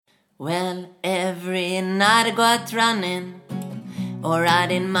Well, every night I go out running or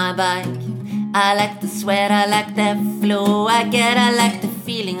riding my bike. I like the sweat, I like the flow I get. I like the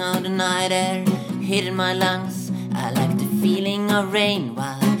feeling of the night air hitting my lungs. I like the feeling of rain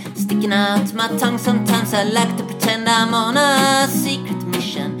while sticking out my tongue. Sometimes I like to pretend I'm on a secret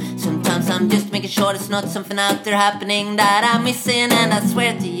mission. Sometimes I'm just making sure it's not something out there happening that I'm missing. And I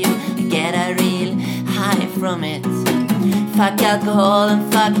swear to you, I get a real high from it. Fuck alcohol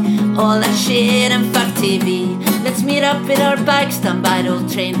and fuck all that shit and fuck TV. Let's meet up with our bikes down by the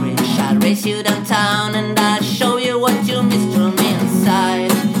old train bridge. I'll race you downtown and I'll show you what you missed from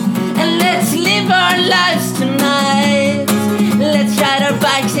inside. And let's live our lives tonight. Let's ride our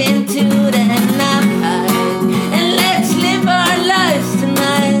bikes into the night. And let's live our lives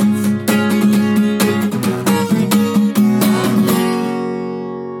tonight.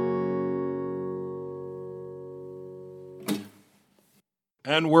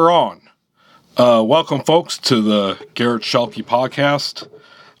 And we're on. Welcome, folks, to the Garret Schuelke podcast.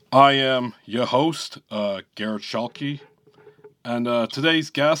 I am your host, Garret Schuelke, and today's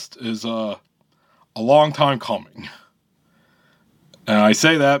guest is a long time coming. And I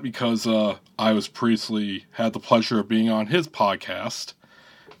say that because I was previously had the pleasure of being on his podcast,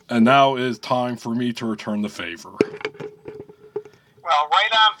 and now it is time for me to return the favor. Well,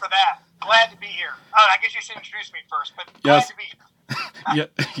 right on for that. Glad to be here. Oh, I guess you should introduce me first, but glad to be here.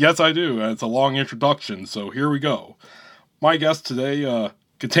 Yes, I do. It's a long introduction, so here we go. My guest today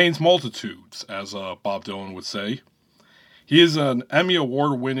contains multitudes, as Bob Dylan would say. He is an Emmy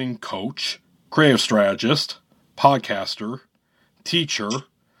Award-winning coach, creative strategist, podcaster, teacher,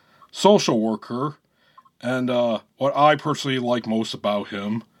 social worker, and what I personally like most about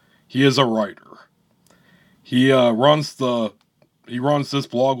him, he is a writer. He runs This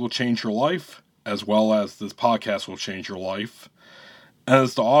Blog Will Change Your Life, as well as This Podcast Will Change Your Life, and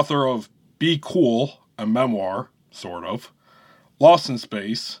is the author of Be Cool, a memoir, sort of, Lost in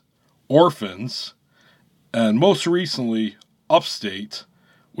Space, Orphans, and most recently, Upstate,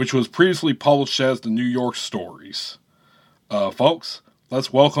 which was previously published as the New York Stories. Folks,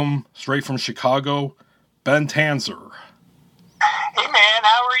 let's welcome, straight from Chicago, Ben Tanzer. Hey man,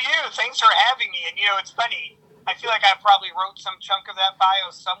 how are you? Thanks for having me. And it's funny, I feel like I probably wrote some chunk of that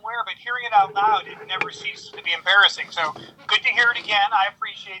bio somewhere, but hearing it out loud, it never ceases to be embarrassing. So good to hear it again. I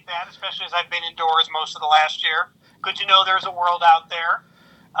appreciate that, especially as I've been indoors most of the last year. Good to know there's a world out there,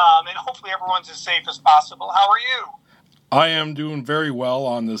 and hopefully everyone's as safe as possible. How are you? I am doing very well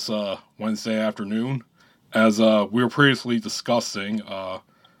on this Wednesday afternoon. As we were previously discussing,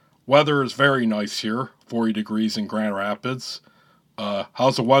 weather is very nice here, 40 degrees in Grand Rapids.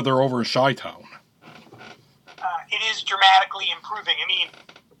 How's the weather over in Chi-Town? It is dramatically improving. I mean,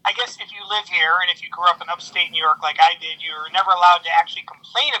 I guess if you live here and if you grew up in upstate New York like I did, you're never allowed to actually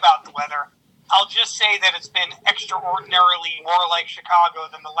complain about the weather. I'll just say that it's been extraordinarily more like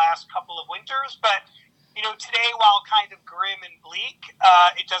Chicago than the last couple of winters. But, today, while kind of grim and bleak,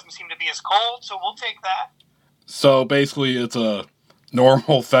 it doesn't seem to be as cold, so we'll take that. So basically it's a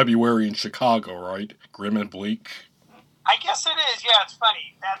normal February in Chicago, right? Grim and bleak. I guess it is. Yeah, it's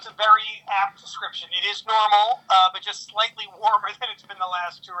funny. That's a very apt description. It is normal, but just slightly warmer than it's been the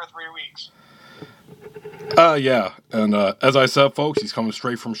last 2 or 3 weeks. Yeah. And as I said, folks, he's coming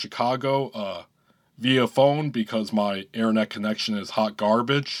straight from Chicago via phone because my internet connection is hot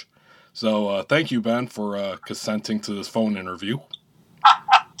garbage. So thank you, Ben, for consenting to this phone interview.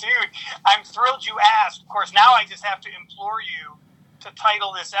 Dude, I'm thrilled you asked. Of course, now I just have to implore you to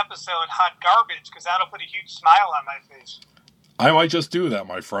title this episode Hot Garbage, because that'll put a huge smile on my face. I might just do that,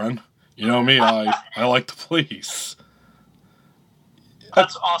 my friend. You know me, I like to please.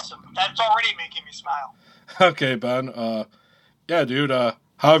 That's awesome. That's already making me smile. Okay, Ben. Yeah, dude, how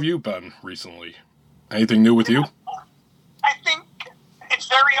have you been recently? Anything new with you? I think it's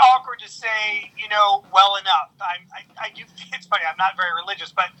very awkward to say, well enough. I do. It's funny, I'm not very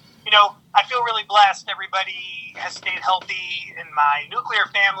religious, but, I feel really blessed. Everybody has stayed healthy in my nuclear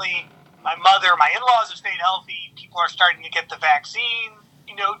family. My mother, my in-laws have stayed healthy. People are starting to get the vaccine,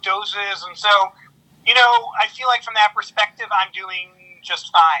 doses. And so, I feel like from that perspective, I'm doing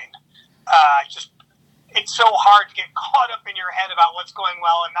just fine. It's so hard to get caught up in your head about what's going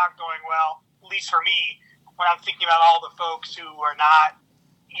well and not going well, at least for me, when I'm thinking about all the folks who are not,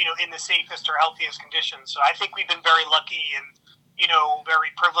 in the safest or healthiest conditions. So I think we've been very lucky and,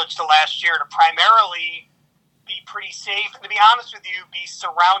 very privileged the last year to primarily be pretty safe. And to be honest with you, be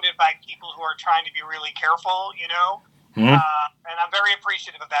surrounded by people who are trying to be really careful, Mm-hmm. And I'm very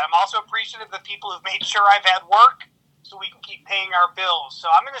appreciative of that. I'm also appreciative of the people who've made sure I've had work so we can keep paying our bills. So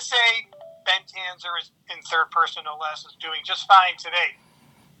I'm going to say Ben Tanzer is, in third person no less, is doing just fine today.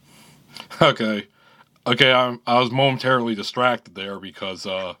 Okay. I was momentarily distracted there because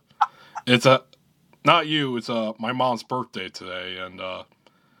it's not you. It's my mom's birthday today, and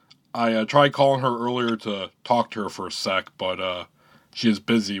I tried calling her earlier to talk to her for a sec, but she is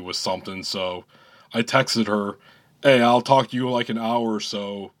busy with something. So I texted her, "Hey, I'll talk to you in like an hour or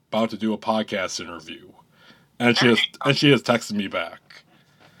so. About to do a podcast interview," and she has texted me back.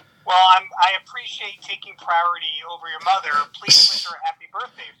 Well, I appreciate taking priority over your mother. Please wish her a happy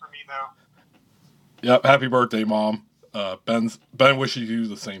birthday for me, though. Yep, happy birthday, Mom. Ben wishes you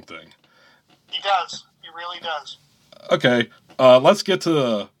the same thing. He does. He really does. Okay, let's get to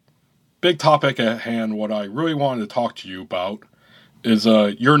the big topic at hand. What I really wanted to talk to you about is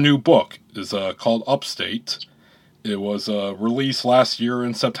your new book. Is called Upstate. It was released last year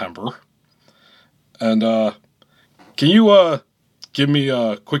in September. And can you give me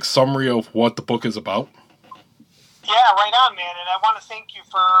a quick summary of what the book is about? Yeah, right on, man. And I want to thank you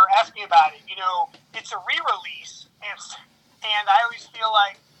for asking about it. You know, it's a re-release, and I always feel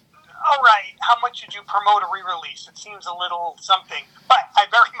like, all right, how much did you promote a re-release? It seems a little something, but I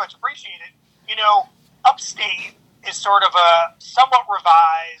very much appreciate it. You know, Upstate is sort of a somewhat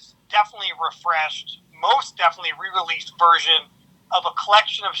revised, definitely refreshed, most definitely re-released version of a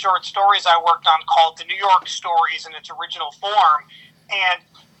collection of short stories I worked on called The New York Stories in its original form. And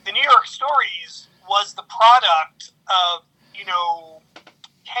The New York Stories was the product of,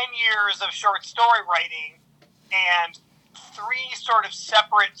 10 years of short story writing and 3 sort of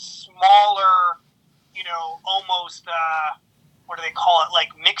separate, smaller, almost, what do they call it, like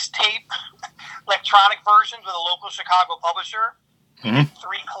mixtape electronic versions with a local Chicago publisher. Mm-hmm.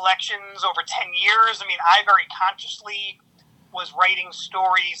 3 collections over 10 years. I mean, I very consciously was writing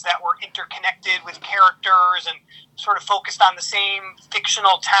stories that were interconnected with characters and sort of focused on the same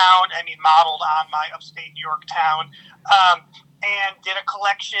fictional town, modeled on my upstate New York town, and did a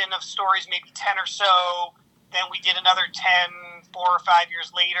collection of stories, maybe 10 or so. Then we did another 10, 4 or 5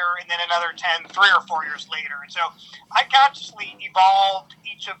 years later, and then another 10, 3 or 4 years later. And so I consciously evolved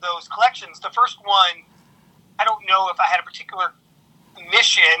each of those collections. The first one, I don't know if I had a particular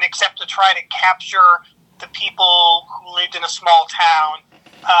mission except to try to capture the people who lived in a small town.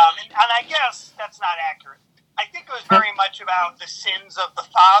 And I guess that's not accurate. I think it was very much about the sins of the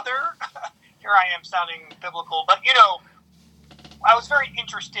father. Here I am sounding biblical, but I was very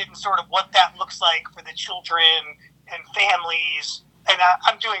interested in sort of what that looks like for the children and families. And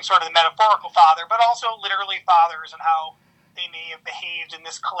I'm doing sort of the metaphorical father, but also literally fathers and how they may have behaved in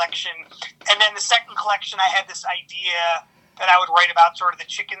this collection. And then the second collection, I had this idea that I would write about sort of the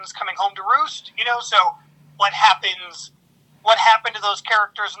chickens coming home to roost, so what happened to those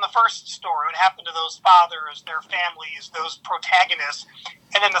characters in the first story? What happened to those fathers, their families, those protagonists?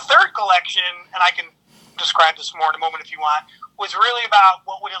 And then the third collection, and I can describe this more in a moment if you want, was really about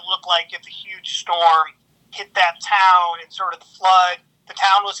what would it look like if a huge storm hit that town and sort of the flood. The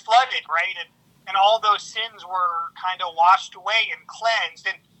town was flooded, right? And all those sins were kind of washed away and cleansed.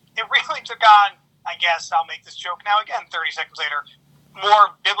 And it really took on, I guess I'll make this joke now again, 30 seconds later,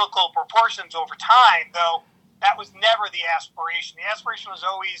 more biblical proportions over time, though that was never the aspiration. The aspiration was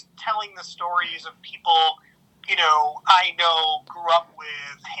always telling the stories of people, I know, grew up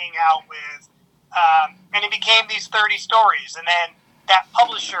with, hang out with, and it became these 30 stories. And then that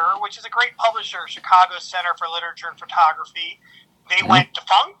publisher, which is a great publisher, Chicago Center for Literature and Photography, they went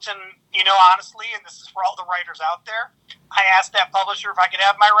defunct. And, honestly, and this is for all the writers out there, I asked that publisher if I could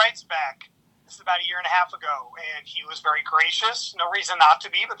have my rights back. This is about a year and a half ago, and he was very gracious. No reason not to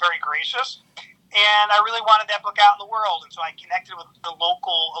be, but very gracious. And I really wanted that book out in the world, and so I connected with another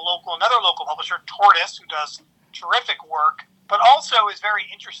local publisher, Tortoise, who does terrific work, but also is very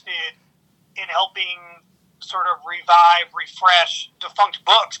interested in helping sort of revive, refresh defunct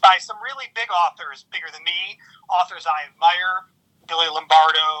books by some really big authors, bigger than me, authors I admire, Billy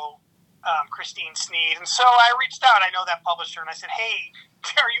Lombardo, Christine Sneed. And so I reached out. I know that publisher, and I said, hey,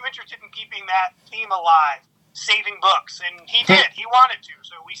 are you interested in keeping that theme alive, saving books? And he did. He wanted to.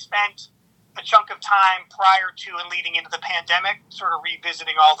 So we spent a chunk of time prior to and leading into the pandemic sort of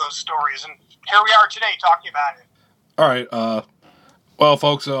revisiting all those stories. And here we are today talking about it. All right. Well,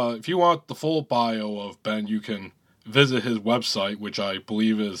 folks, if you want the full bio of Ben, you can visit his website, which I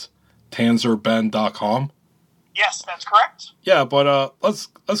believe is tanzerben.com. Yes, that's correct. Yeah, but let's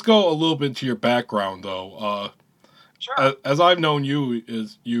go a little bit into your background, though. Sure. As I've known you,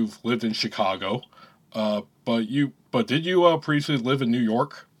 you've lived in Chicago, but did you previously live in New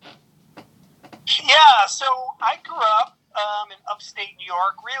York? Yeah, so I grew up in upstate New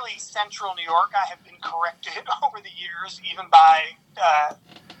York, really central New York. I have been corrected over the years, even by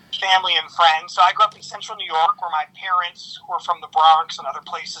family and friends. So I grew up in central New York, where my parents, who were from the Bronx and other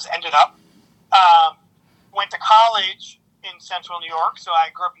places, ended up. Went to college in central New York. So I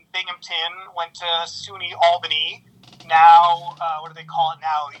grew up in Binghamton, went to SUNY Albany. Now, what do they call it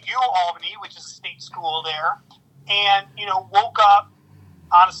now? Albany, which is a state school there. And, woke up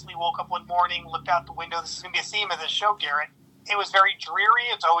one morning, looked out the window. This is going to be a theme of this show, Garrett. It was very dreary.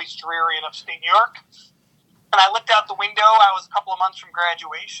 It's always dreary in upstate New York. And I looked out the window. I was a couple of months from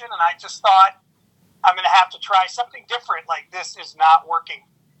graduation, and I just thought, I'm going to have to try something different. Like, this is not working.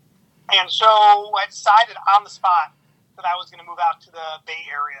 And so I decided on the spot that I was going to move out to the Bay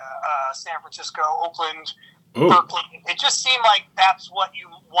Area, San Francisco, Oakland, Ooh. Berkeley. It just seemed like that's what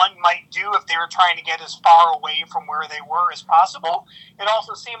one might do if they were trying to get as far away from where they were as possible. It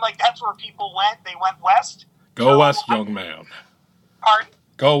also seemed like that's where people went. They went west. Go west, young man. Pardon?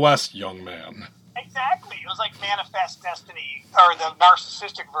 Go west, young man. Exactly. It was like Manifest Destiny, or the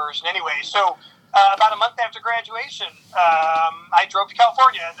narcissistic version. Anyway, so about a month after graduation, I drove to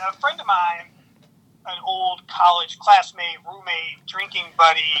California. And a friend of mine, an old college classmate, roommate, drinking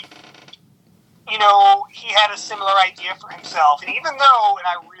buddy, he had a similar idea for himself. And even though, and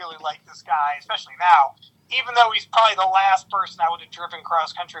I really like this guy, especially now, even though he's probably the last person I would have driven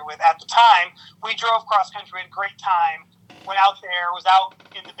cross-country with at the time, we drove cross-country, had a great time, went out there, was out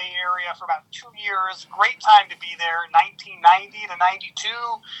in the Bay Area for about 2 years, great time to be there, 1990 to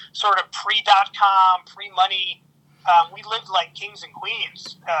 92, sort of pre-dot-com, pre-money. We lived like kings and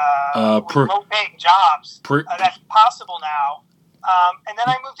queens, with low-paying jobs. That's possible now. And then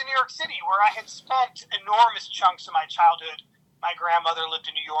I moved to New York City, where I had spent enormous chunks of my childhood. My grandmother lived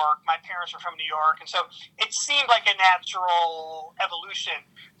in New York. My parents were from New York. And so it seemed like a natural evolution.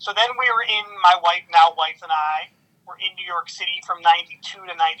 So then we were my wife and I were in New York City from 92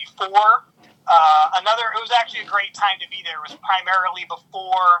 to 94. It was actually a great time to be there. It was primarily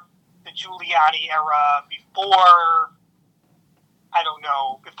before the Giuliani era, before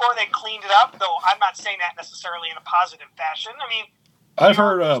they cleaned it up, though I'm not saying that necessarily in a positive fashion. I mean, I've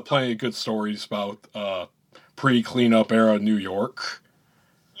heard plenty of good stories about pre-cleanup era New York.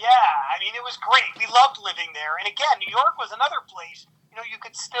 Yeah, I mean, it was great. We loved living there. And again, New York was another place, you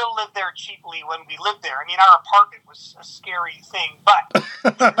could still live there cheaply when we lived there. I mean, our apartment was a scary thing, but,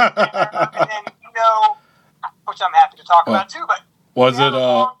 and then, which I'm happy to talk about too, but. Was it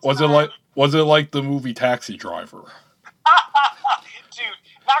like the movie Taxi Driver? Dude,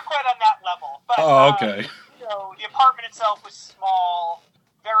 not quite on that level. But, okay. The apartment itself was small,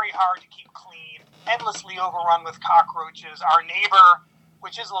 very hard to keep clean, endlessly overrun with cockroaches. Our neighbor,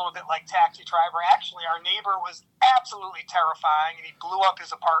 which is a little bit like Taxi Driver, actually, our neighbor was absolutely terrifying, and he blew up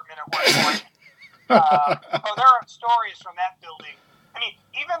his apartment at one point. There are stories from that building. I mean,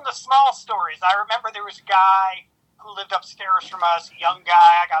 even the small stories. I remember there was a guy who lived upstairs from us, a young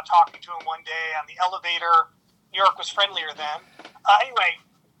guy. I got talking to him one day on the elevator. New York was friendlier then. Anyway,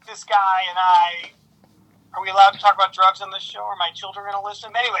 this guy and I, are we allowed to talk about drugs on this show? Are my children going to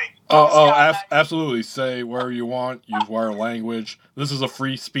listen? Anyway. Absolutely. Say whatever you want. Use whatever language. This is a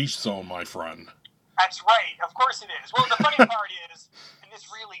free speech zone, my friend. That's right. Of course it is. Well, the funny part is, and this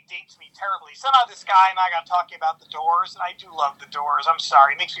really dates me terribly, somehow this guy and I got talking about the Doors, and I do love the Doors. I'm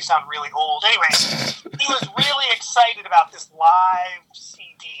sorry. It makes me sound really old. Anyway, he was really excited about this live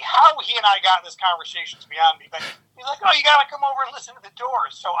CD. How he and I got in this conversation is beyond me, but he's like, you got to come over and listen to the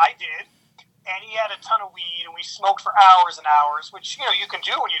Doors. So I did, and he had a ton of weed, and we smoked for hours and hours, which, you can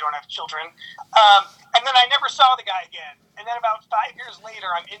do when you don't have children. And then I never saw the guy again. And then about 5 years later,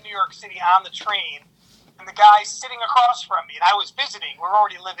 I'm in New York City on the train, and the guy's sitting across from me, and I was visiting. We were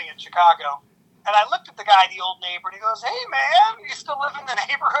already living in Chicago. And I looked at the guy, the old neighbor, and he goes, "Hey, man, you still live in the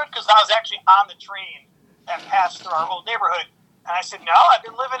neighborhood?" Because I was actually on the train that passed through our old neighborhood. And I said, "No, I've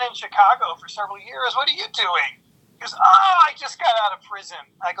been living in Chicago for several years. What are you doing?" He goes, "I just got out of prison."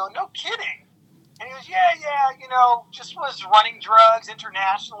 I go, "No kidding." And he goes, yeah, just was running drugs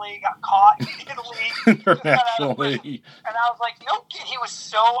internationally, got caught in Italy. Internationally. And I was like, no kidding. He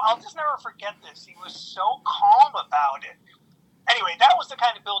was I'll just never forget this. He was so calm about it. Anyway, that was the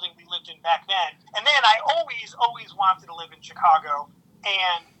kind of building we lived in back then. And then I always wanted to live in Chicago.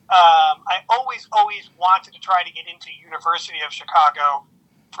 And I always wanted to try to get into University of Chicago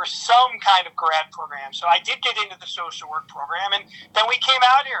for some kind of grad program. So I did get into the social work program, and then we came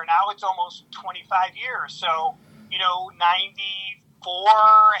out here. Now it's almost 25 years. So, 94,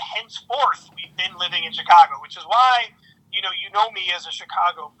 henceforth, we've been living in Chicago, which is why, you know me as a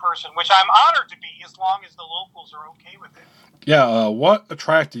Chicago person, which I'm honored to be as long as the locals are okay with it. Yeah, what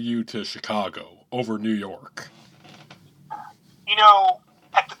attracted you to Chicago over New York?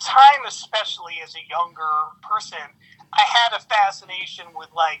 At the time, especially as a younger person, I had a fascination with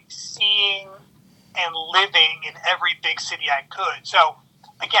like seeing and living in every big city I could. So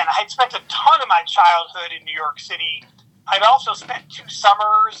again, I had spent a ton of my childhood in New York City. I'd also spent 2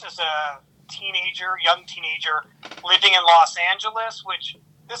 summers as a young teenager, living in Los Angeles, which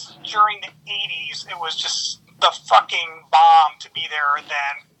this is during the 80s. It was just the fucking bomb to be there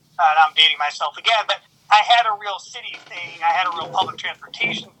then. And I'm dating myself again, but I had a real city thing. I had a real public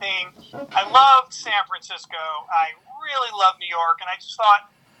transportation thing. I loved San Francisco. I really loved New York. And I just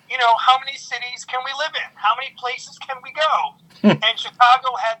thought, how many cities can we live in? How many places can we go? And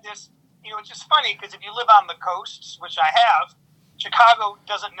Chicago had this, it's just funny because if you live on the coasts, which I have, Chicago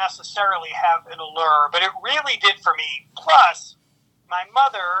doesn't necessarily have an allure, but it really did for me. Plus, my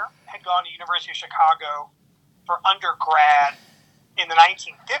mother had gone to University of Chicago for undergrad in the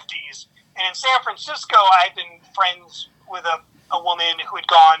 1950s. And in San Francisco, I had been friends with a woman who had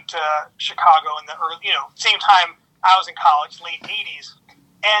gone to Chicago in the early, same time I was in college, late 80s.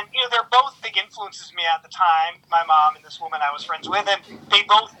 And, they're both big influences on me at the time, my mom and this woman I was friends with, and they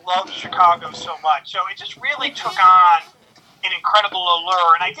both loved Chicago so much. So it just really took on an incredible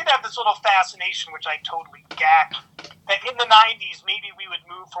allure. And I did have this little fascination, which I totally gacked, that in the 90s, maybe we would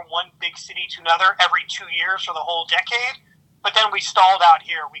move from one big city to another every 2 years for the whole decade. But then we stalled out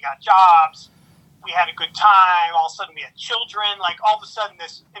here. We got jobs. We had a good time. All of a sudden, we had children. Like, all of a sudden,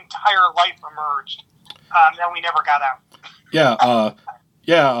 this entire life emerged. Then we never got out.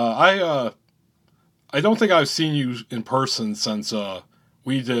 I don't think I've seen you in person since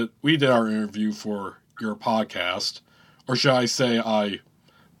we did our interview for your podcast, or should I say, I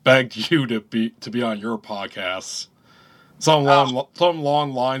begged you to be on your podcast. Some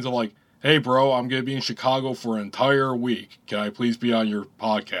long lines of like, "Hey, bro, I'm gonna be in Chicago for an entire week. Can I please be on your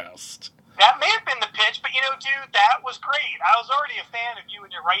podcast?" That may have been the pitch, but dude, that was great. I was already a fan of you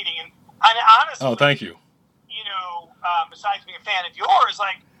and your writing, and honestly, oh, thank you. Besides being a fan of yours,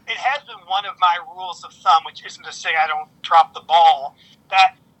 like, it has been one of my rules of thumb, which isn't to say I don't drop the ball,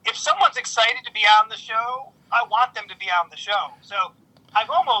 that if someone's excited to be on the show, I want them to be on the show. So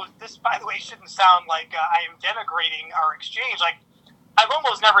this, by the way, shouldn't sound like I am denigrating our exchange. Like, I've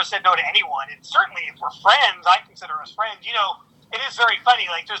almost never said no to anyone. And certainly if we're friends, I consider us friends. It is very funny.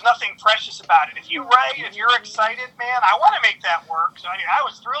 Like, there's nothing precious about it. If you write, if you're excited, man, I want to make that work. So, I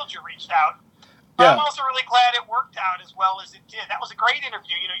was thrilled you reached out. But yeah. I'm also really glad it worked out as well as it did. That was a great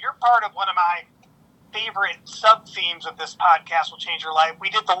interview. You're part of one of my favorite sub-themes of this podcast, Will Change Your Life. We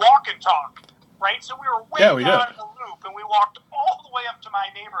did the walk and talk, right? So we were way down in the loop, and we walked all the way up to my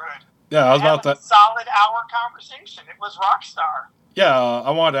neighborhood. Yeah, I was about that. Solid hour conversation. It was rock star. Yeah,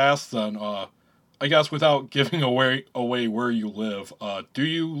 I wanted to ask then, I guess without giving away where you live, do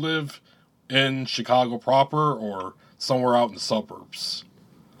you live in Chicago proper or somewhere out in the suburbs?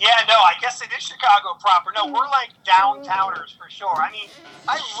 Yeah, no, I guess it is Chicago proper. No, we're like downtowners for sure. I mean,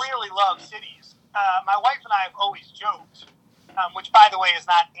 I really love cities. My wife and I have always joked, which, by the way, is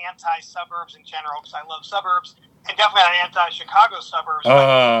not anti-suburbs in general, because I love suburbs, and definitely not anti-Chicago suburbs.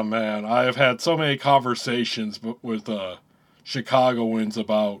 Oh, man, I have had so many conversations with Chicagoans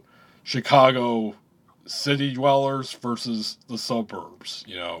about Chicago city dwellers versus the suburbs,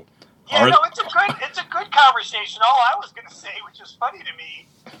 Yeah, it's a good conversation. All I was going to say, which is funny to me,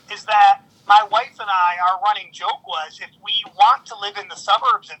 is that my wife and our running joke was, if we want to live in the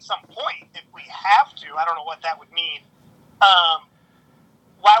suburbs at some point, if we have to, I don't know what that would mean,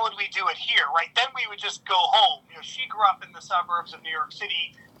 why would we do it here, right? Then we would just go home. She grew up in the suburbs of New York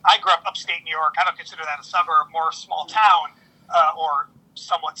City. I grew up upstate New York. I don't consider that a suburb, more small town, or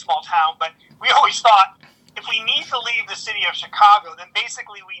somewhat small town. But we always thought, if we need to leave the city of Chicago, then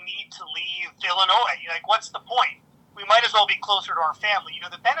basically we need to leave Illinois. Like, what's the point? We might as well be closer to our family.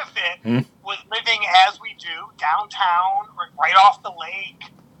 The benefit was living as we do, downtown, right off the lake,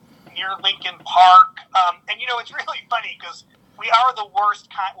 near Lincoln Park. And, it's really funny because we are the worst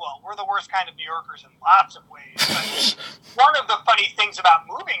we're the worst kind of New Yorkers in lots of ways. But one of the funny things about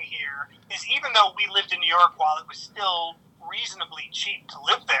moving here is, even though we lived in New York while it was still reasonably cheap to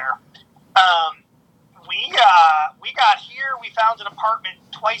live there, we got here, we found an apartment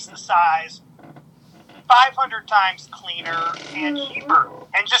twice the size, 500 times cleaner and cheaper,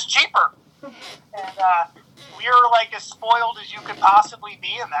 and just cheaper. And we were like as spoiled as you could possibly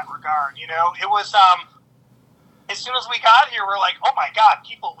be in that regard. It was, as soon as we got here, we're like, oh my God,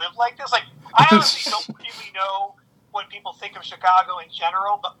 people live like this? Like, I honestly don't really know what people think of Chicago in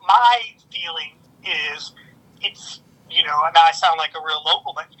general, but my feeling is it's, and I sound like a real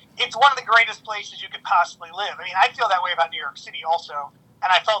local, but it's one of the greatest places you could possibly live. I mean, I feel that way about New York City also, and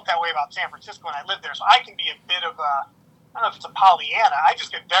I felt that way about San Francisco when I lived there, so I can be a bit of a, I don't know if it's a Pollyanna, I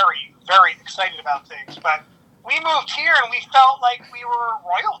just get very, very excited about things, but we moved here and we felt like we were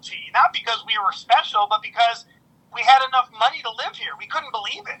royalty, not because we were special, but because we had enough money to live here. We couldn't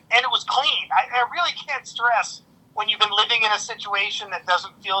believe it, and it was clean. I really can't stress when you've been living in a situation that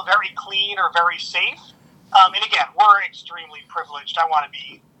doesn't feel very clean or very safe. And again, we're extremely privileged. I want to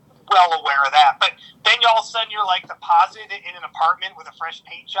be well aware of that. But then all of a sudden you're like deposited in an apartment with a fresh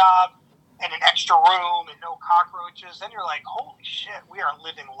paint job and an extra room and no cockroaches. Then you're like, holy shit, we are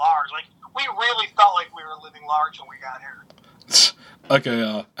living large. Like, we really felt like we were living large when we got here.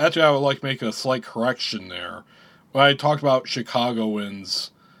 Okay, actually I would like to make a slight correction there. When I talked about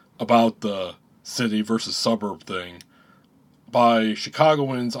Chicagoans, about the city versus suburb thing, by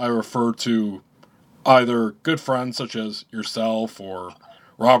Chicagoans I refer to either good friends such as yourself or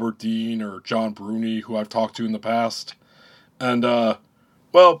Robert Dean or John Bruni, who I've talked to in the past, and,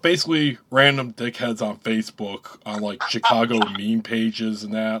 well, basically random dickheads on Facebook on, like, Chicago meme pages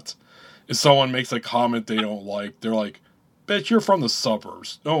and that. If someone makes a comment they don't like, they're like, bitch, you're from the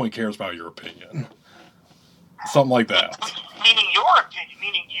suburbs. No one cares about your opinion. Something like that. Meaning your opinion?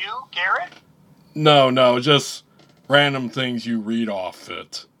 Meaning you, Garret? No, just random things you read off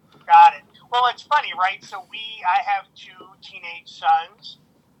it. Got it. Well, it's funny, right? So I have 2 teenage sons,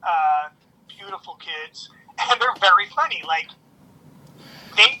 beautiful kids, and they're very funny. Like,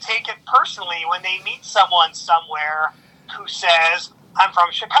 they take it personally when they meet someone somewhere who says, I'm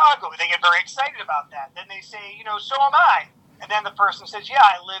from Chicago. They get very excited about that. Then they say, so am I. And then the person says, yeah,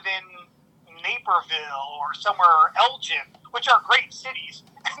 I live in Naperville or somewhere Elgin, which are great cities.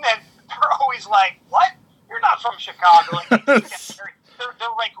 And then they're always like, what? You're not from Chicago. Like,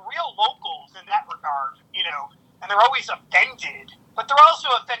 they're like real locals in that regard, and they're always offended. But they're also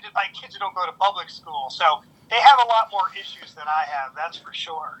offended by kids who don't go to public school. So they have a lot more issues than I have, that's for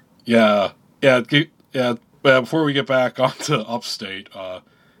sure. Yeah. Before we get back onto upstate,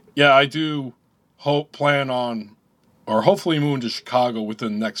 I do plan on, or hopefully move to Chicago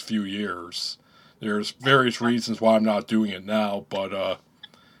within the next few years. There's various reasons why I'm not doing it now, but,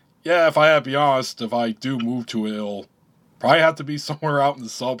 if I have to be honest, if I do move to it, it'll probably have to be somewhere out in the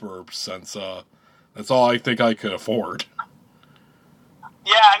suburbs, since, that's all I think I could afford.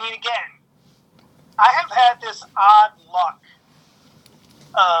 Yeah, I mean, again, I have had this odd luck,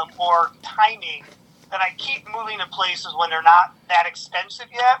 or timing, that I keep moving to places when they're not that expensive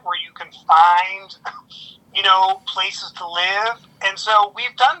yet, where you can find, places to live. And so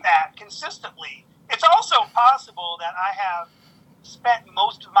we've done that consistently. It's also possible that I have spent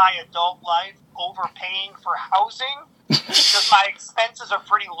most of my adult life overpaying for housing because my expenses are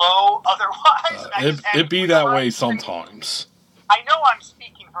pretty low otherwise. It'd be that way sometimes. I know I'm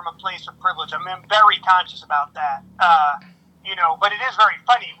speaking from a place of privilege. I'm very conscious about that. But it is very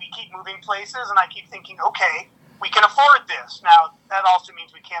funny. We keep moving places, and I keep thinking, okay, we can afford this. Now, that also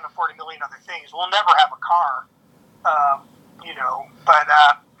means we can't afford a million other things. We'll never have a car, But,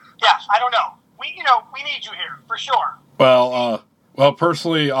 I don't know. We need you here, for sure. Well,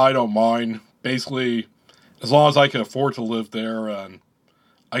 personally, I don't mind. Basically, as long as I can afford to live there, and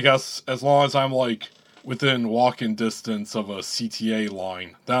I guess as long as I'm, like, within walking distance of a CTA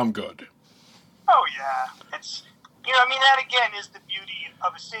line, then I'm good. Oh, yeah. It's... that again is the beauty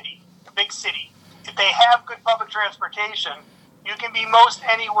of a city, a big city. If they have good public transportation, you can be most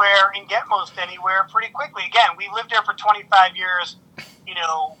anywhere and get most anywhere pretty quickly. Again, we lived here for 25 years.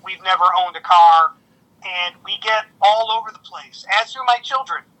 We've never owned a car, and we get all over the place, as do my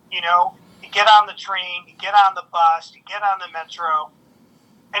children. You get on the train, you get on the bus, you get on the metro,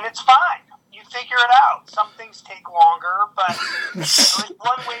 and it's fine. You figure it out. Some things take longer, but it's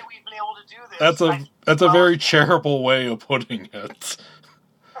one way we've been able to do this. That's a very charitable way of putting it.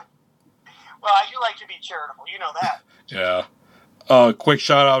 Well, I do like to be charitable. You know that. Yeah. Quick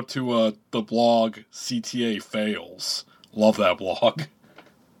shout out to the blog CTA Fails. Love that blog.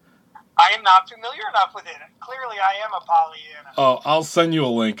 I am not familiar enough with it. Clearly, I am a Pollyanna. I'll send you a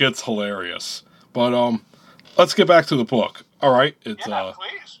link. It's hilarious. But let's get back to the book. All right, it's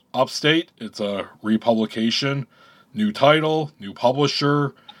please. Upstate. It's a republication, new title, new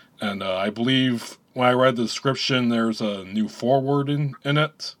publisher, and I believe when I read the description, there's a new foreword in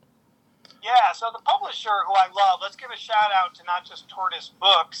it. Yeah, so the publisher, who I love, let's give a shout out to not just Tortoise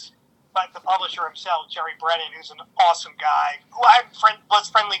Books, but the publisher himself, Jerry Brennan, who's an awesome guy, who I was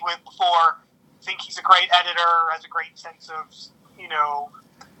friendly with before. I think he's a great editor, has a great sense of,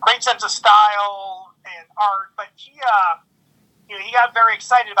 style and art, but he got very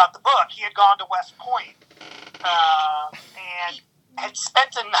excited about the book. He had gone to West Point and had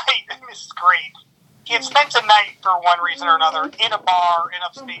spent a night, and this is great, he had spent a night for one reason or another in a bar in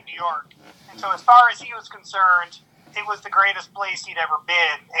upstate New York. And so as far as he was concerned, it was the greatest place he'd ever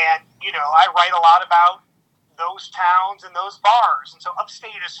been. And, I write a lot about those towns and those bars. And so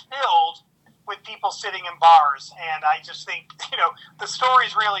upstate is filled with people sitting in bars. And I just think, the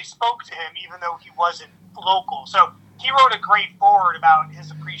stories really spoke to him, even though he wasn't local. So he wrote a great foreword about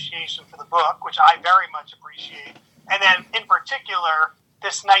his appreciation for the book, which I very much appreciate. And then, in particular,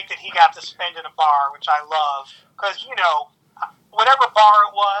 this night that he got to spend in a bar, which I love. Because, whatever bar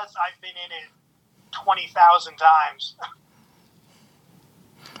it was, I've been in it 20,000 times.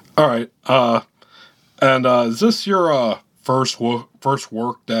 All right. And is this your first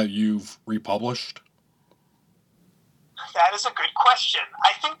work that you've republished? That is a good question.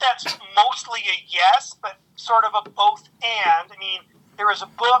 I think that's mostly a yes, but sort of a both and. I mean, there was a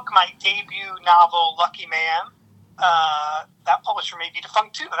book, my debut novel, Lucky Man. That publisher may be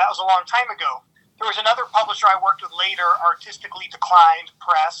defunct too, but that was a long time ago. There was another publisher I worked with later, Artistically Declined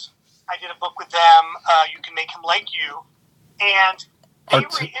Press. I did a book with them, You Can Make Him Like You. And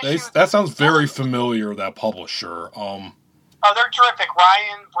that sounds very familiar, that publisher. Oh, they're terrific.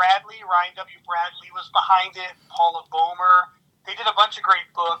 Ryan W. Bradley was behind it, Paula Bomer. They did a bunch of great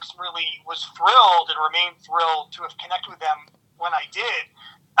books, really was thrilled and remained thrilled to have connected with them when I did.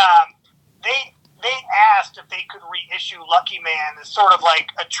 They asked if they could reissue Lucky Man as sort of like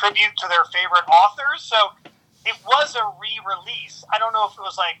a tribute to their favorite authors. So it was a re-release. I don't know if it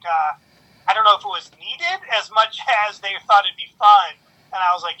was I don't know if it was needed as much as they thought it'd be fun. And I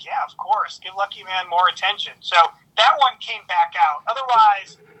was like, yeah, of course, give Lucky Man more attention. So that one came back out.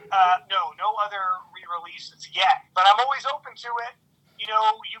 Otherwise, no other re-releases yet. But I'm always open to it.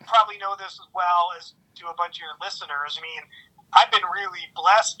 You probably know this as well as to a bunch of your listeners. I mean, I've been really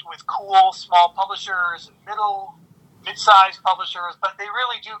blessed with cool small publishers and mid-sized publishers, but they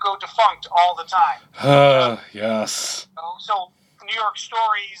really do go defunct all the time. Yes. So New York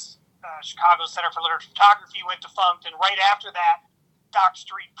Stories, Chicago Center for Literature and Photography went defunct, and right after that, Dock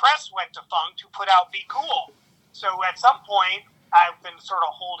Street Press went defunct, who put out Be Cool. So at some point, I've been sort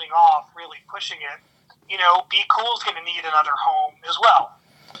of holding off, really pushing it. Be Cool's going to need another home as well.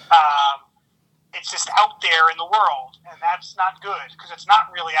 It's just out there in the world, and that's not good, because it's not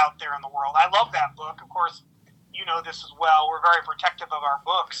really out there in the world. I love that book. Of course, you know this as well. We're very protective of our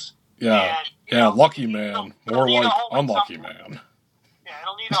books. Yeah, and, Lucky Man. More like Unlucky Man. Yeah,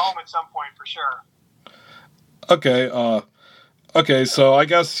 it'll need a home at some point, for sure. Okay, so I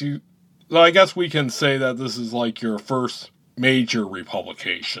guess we can say that this is like your first major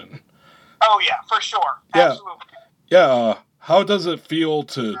republication. Oh yeah, for sure. Absolutely. Yeah. How does it feel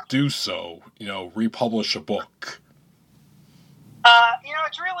to do so? Republish a book.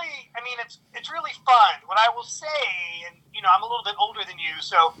 It's really, it's really fun. What I will say, and I'm a little bit older than you,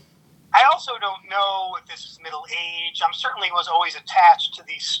 so I also don't know if this is middle age. I'm certainly was always attached to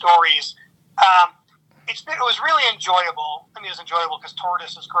these stories. It was really enjoyable. It was enjoyable because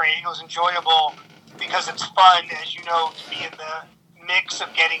Tortoise is great. It was enjoyable because it's fun, as you know, to be in the mix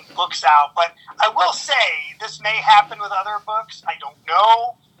of getting books out. But I will say, this may happen with other books. I don't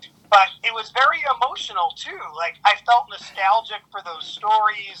know. But it was very emotional, too. Like, I felt nostalgic for those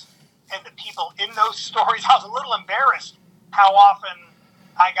stories and the people in those stories. I was a little embarrassed how often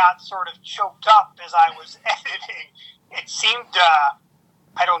I got sort of choked up as I was editing. It seemed...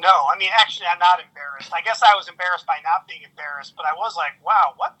 I don't know. Actually, I'm not embarrassed. I guess I was embarrassed by not being embarrassed, but I was like,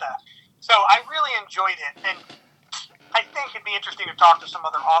 wow, what the? So I really enjoyed it, and I think it'd be interesting to talk to some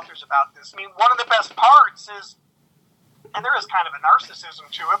other authors about this. One of the best parts is, and there is kind of a narcissism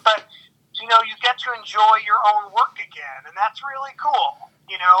to it, but, you get to enjoy your own work again, and that's really cool,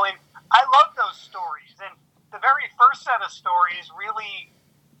 and I love those stories, and the very first set of stories really,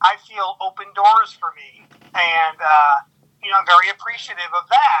 I feel, opened doors for me, and, I'm very appreciative of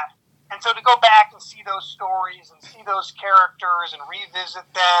that. And so to go back and see those stories and see those characters and revisit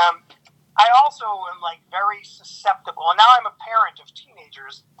them, I also am very susceptible. And now I'm a parent of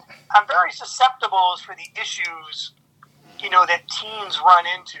teenagers. I'm very susceptible for the issues, that teens run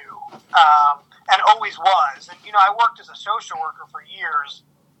into, and always was. And, I worked as a social worker for years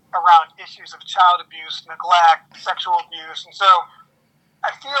around issues of child abuse, neglect, sexual abuse. And so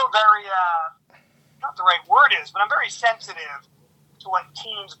I feel very... not the right word is, but I'm very sensitive to what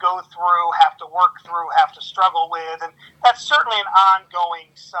teens go through, have to work through, have to struggle with, and that's certainly an ongoing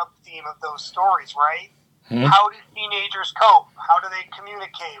sub-theme of those stories, right? Mm-hmm. How do teenagers cope? How do they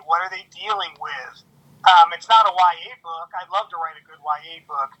communicate? What are they dealing with? It's not a YA book. I'd love to write a good YA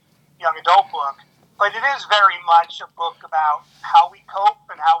book, young adult book, but it is very much a book about how we cope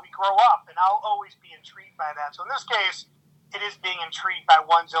and how we grow up, and I'll always be intrigued by that. So in this case, it is being intrigued by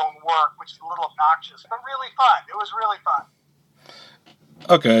one's own work, which is a little obnoxious, but really fun. It was really fun.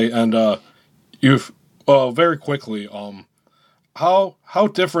 Okay, and very quickly, how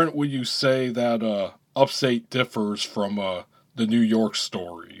different would you say that Upstate differs from the New York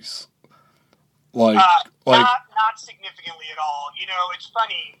stories? Like not significantly at all. You know, it's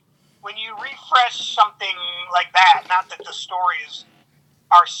funny when you refresh something like that. Not that the stories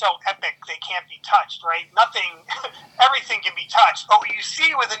are so epic they can't be touched, right? Everything can be touched. But what you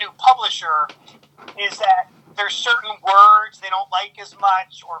see with a new publisher is that there's certain words they don't like as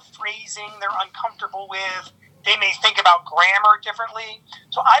much, or phrasing they're uncomfortable with. They may think about grammar differently.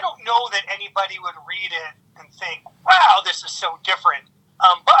 So I don't know that anybody would read it and think, wow, this is so different.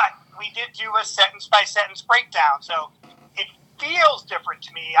 But we did do a sentence-by-sentence breakdown, so it feels different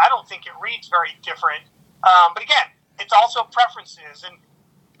to me. I don't think it reads very different. But again, it's also preferences. And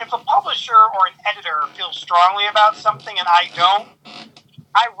if a publisher or an editor feels strongly about something and I don't,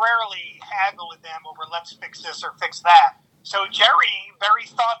 I rarely haggle with them over let's fix this or fix that. So Jerry, very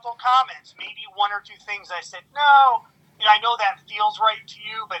thoughtful comments, maybe one or two things I said, no, I know that feels right to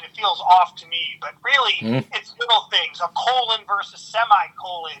you, but it feels off to me. But really, it's little things, a colon versus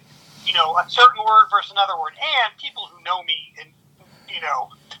semicolon, a certain word versus another word. And people who know me, and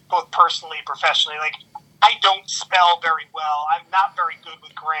both personally, professionally, like, I don't spell very well. I'm not very good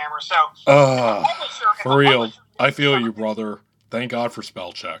with grammar. So, for real, I feel you, brother. Thank God for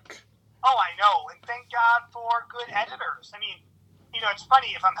spell check. Oh, I know. And thank God for good editors. I mean, it's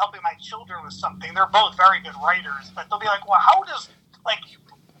funny if I'm helping my children with something. They're both very good writers, but they'll be like, well, how does,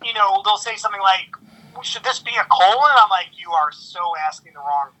 they'll say something like, should this be a colon? I'm like, you are so asking the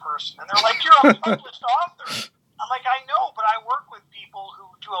wrong person. And they're like, you're a published author. I'm like, I know, but I work with people who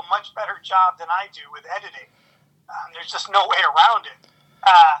do a much better job than I do with editing. There's just no way around it.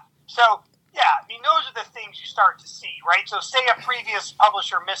 So, yeah, those are the things you start to see, right? So say a previous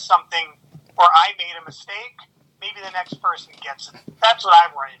publisher missed something or I made a mistake, maybe the next person gets it. That's what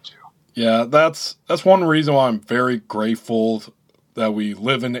I've run into. Yeah, that's one reason why I'm very grateful that we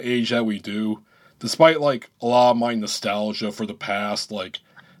live in the age that we do. Despite, a lot of my nostalgia for the past,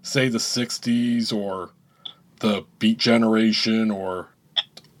 say the 60s or the Beat Generation or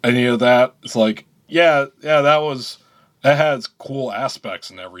any of that, it's that has cool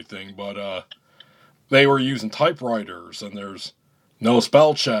aspects and everything, but they were using typewriters and there's no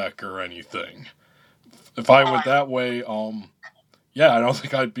spell check or anything. If I went that way, I don't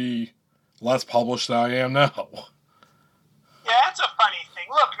think I'd be less published than I am now. Yeah, that's a funny thing.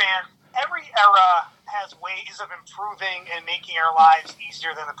 Look, man, every era has ways of improving and making our lives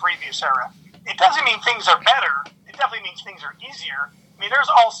easier than the previous era. It doesn't mean things are better. It definitely means things are easier. There's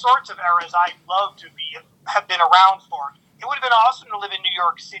all sorts of eras I'd love to have been around for. It would have been awesome to live in New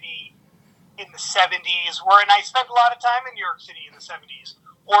York City in the 70s, and I spent a lot of time in New York City in the 70s,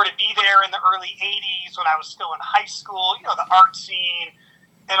 or to be there in the early 80s when I was still in high school, the art scene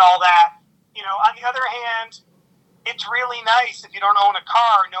and all that. On the other hand, it's really nice if you don't own a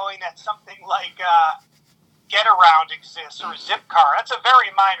car, knowing that something like Get Around exists, or Zipcar. That's a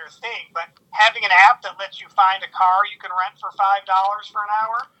very minor thing, but having an app that lets you find a car you can rent for $5 for an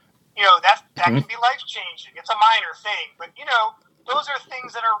hour, that can be life-changing. It's a minor thing, but, those are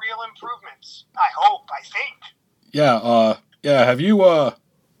things that are real improvements. I think. Yeah, have you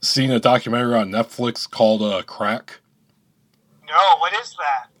seen a documentary on Netflix called Crack? No, what is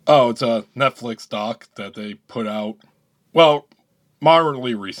that? Oh, it's a Netflix doc that they put out, well,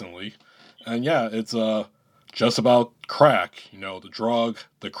 moderately recently. And yeah, it's just about crack, the drug,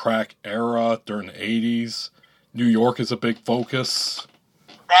 the crack era during the 80s. New York is a big focus.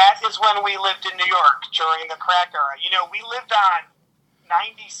 That is when we lived in New York during the crack era. We lived on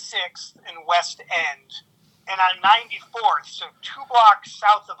 96th and West End, and on 94th, so 2 blocks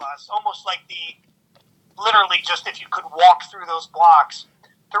south of us, almost like literally just if you could walk through those blocks,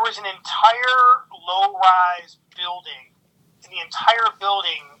 there was an entire low-rise building, and the entire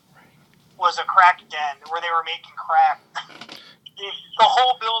building was a crack den where they were making crack. The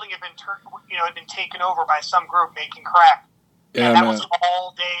whole building had been taken over by some group making crack. Yeah, and that was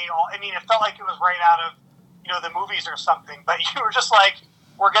all day. It felt like it was right out of the movies or something. But you were just like,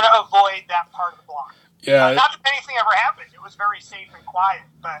 we're going to avoid that part of the block. Yeah. Not that anything ever happened. It was very safe and quiet.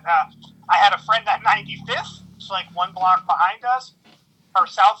 But I had a friend at 95th, it's like 1 block behind us, or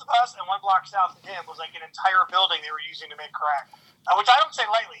south of us, and 1 block south of him was like an entire building they were using to make crack. Which I don't say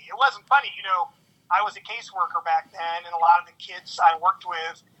lightly. It wasn't funny. I was a caseworker back then, and a lot of the kids I worked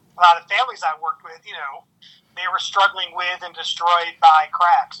with, a lot of the families I worked with, they were struggling with and destroyed by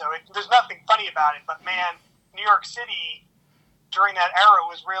crack. So there's nothing funny about it. But man, New York City during that era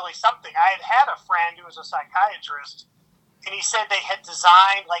was really something. I had a friend who was a psychiatrist, and he said they had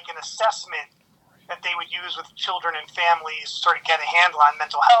designed like an assessment that they would use with children and families to sort of get a handle on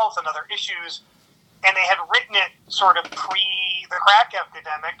mental health and other issues. And they had written it sort of pre the crack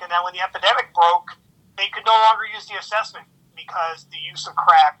epidemic. And then when the epidemic broke, they could no longer use the assessment because the use of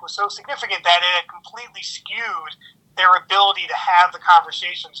crack was so significant that it had completely skewed their ability to have the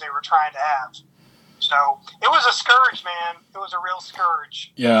conversations they were trying to have. So it was a scourge, man. It was a real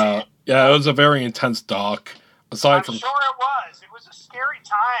scourge. Yeah, it was a very intense doc. I'm sure it was. It was a scary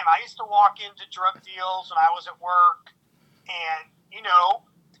time. I used to walk into drug deals when I was at work, and,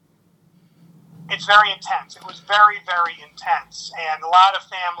 it's very intense. It was very, very intense. And a lot of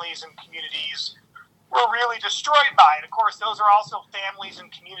families and communities were really destroyed by it. Of course, those are also families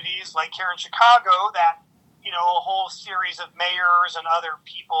and communities like here in Chicago that, a whole series of mayors and other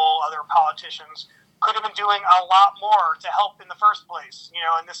people, other politicians could have been doing a lot more to help in the first place,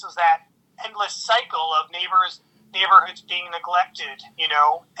 and this is that endless cycle of neighborhoods being neglected,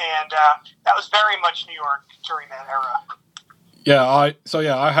 and that was very much New York during that era.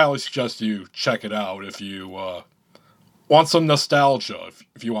 I highly suggest you check it out if you want some nostalgia,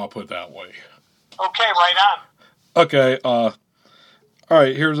 if you want to put it that way. Okay, right on. Okay, all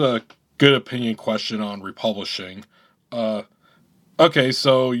right, here's a good opinion question on republishing. Okay,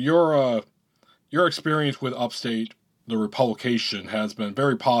 so your experience with Upstate, the republication, has been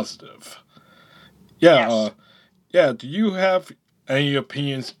very positive. Yeah, yes. Do you have any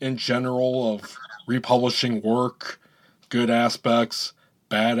opinions in general of republishing work, good aspects,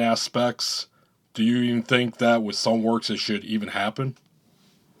 bad aspects? Do you even think that with some works it should even happen?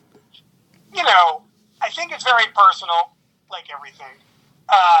 I think it's very personal, like everything.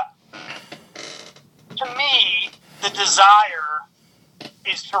 To me, the desire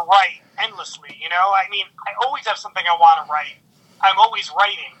is to write endlessly, I always have something I want to write. I'm always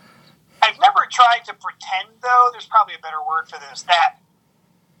writing. I've never tried to pretend, though, there's probably a better word for this, that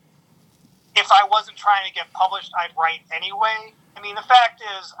if I wasn't trying to get published, I'd write anyway. The fact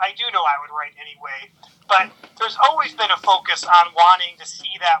is, I do know I would write anyway, but there's always been a focus on wanting to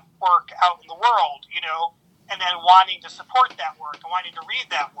see that work out in the world, and then wanting to support that work and wanting to read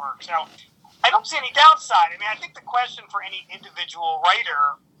that work. So I don't see any downside. I think the question for any individual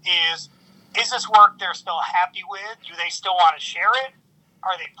writer is this work they're still happy with? Do they still want to share it?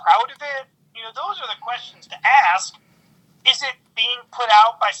 Are they proud of it? Those are the questions to ask. Is it being put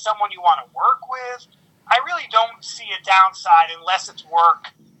out by someone you want to work with? I really don't see a downside unless it's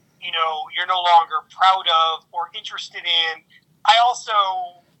work, you're no longer proud of or interested in.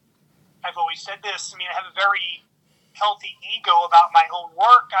 I've always said this, I have a very healthy ego about my own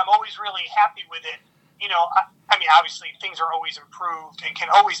work. I'm always really happy with it. Obviously things are always improved and can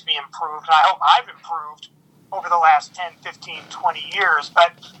always be improved, and I hope I've improved over the last 10, 15, 20 years,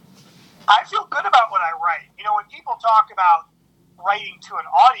 but I feel good about what I write. When people talk about writing to an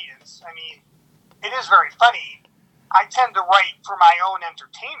audience, it is very funny. I tend to write for my own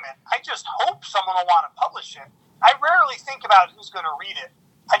entertainment. I just hope someone will want to publish it. I rarely think about who's going to read it.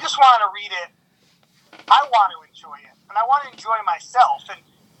 I just want to read it. I want to enjoy it, and I want to enjoy myself. And,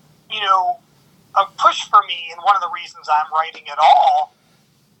 a push for me, and one of the reasons I'm writing at all,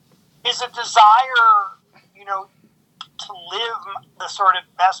 is a desire, to live the sort of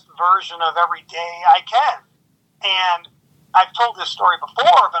best version of every day I can. And I've told this story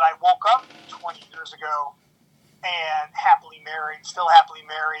before, but I woke up 20 years ago and still happily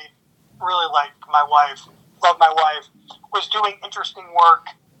married, really like my wife, love my wife, was doing interesting work,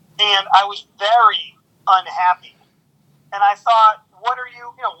 and I was very unhappy. And I thought, why are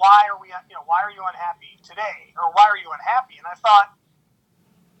you unhappy today? Or why are you unhappy? And I thought,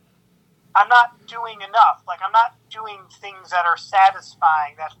 I'm not doing enough. I'm not doing things that are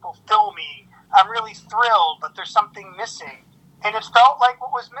satisfying, that fulfill me. I'm really thrilled, but there's something missing. And it felt like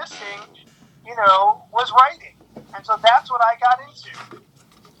what was missing, was writing. And so that's what I got into.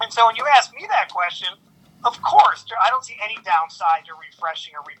 And so when you ask me that question, of course, I don't see any downside to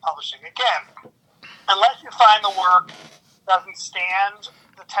refreshing or republishing. Again, unless you find the work doesn't stand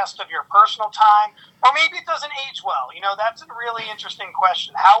the test of your personal time, or maybe it doesn't age well. That's a really interesting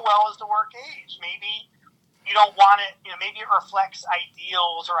question. How well is the work aged? Maybe you don't want it, maybe it reflects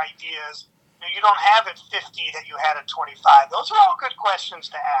ideals or ideas. You don't have at 50 that you had at 25. Those are all good questions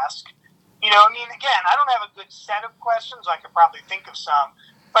to ask. Again, I don't have a good set of questions. I could probably think of some.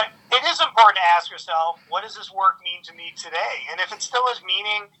 But it is important to ask yourself, what does this work mean to me today? And if it still has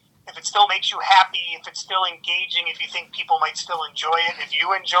meaning, if it still makes you happy, if it's still engaging, if you think people might still enjoy it, if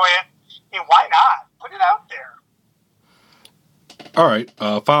you enjoy it, why not? Put it out there. All right.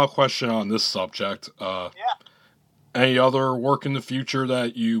 Final question on this subject. Any other work in the future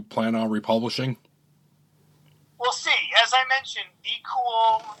that you plan on republishing? We'll see. As I mentioned, Be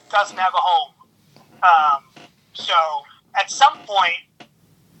Cool doesn't have a home. So at some point,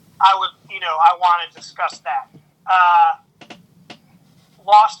 I want to discuss that.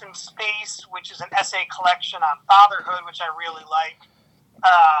 Lost in Space, which is an essay collection on fatherhood, which I really like.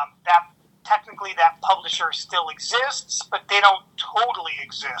 That publisher still exists, but they don't totally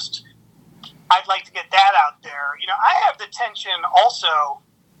exist. I'd like to get that out there. I have the tension also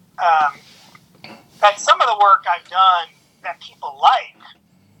that some of the work I've done that people like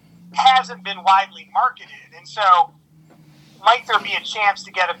hasn't been widely marketed, and so might there be a chance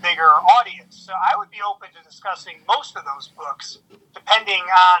to get a bigger audience? So I would be open to discussing most of those books, depending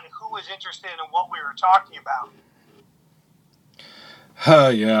on who was interested in what we were talking about.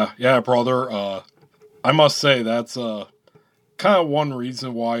 Yeah, brother. I must say that's kind of one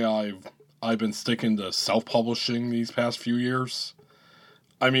reason why I've been sticking to self-publishing these past few years.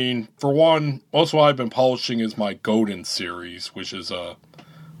 I mean, for one, most of what I've been publishing is my Godin series, which is a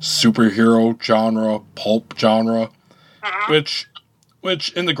superhero genre, pulp genre, which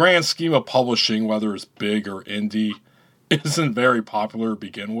in the grand scheme of publishing, whether it's big or indie, isn't very popular to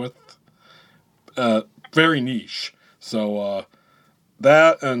begin with. Very niche. So,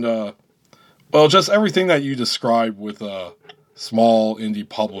 that and, just everything that you described with, small indie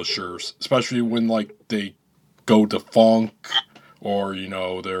publishers, especially when, they go defunct, or,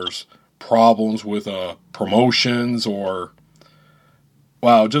 there's problems with, promotions, or,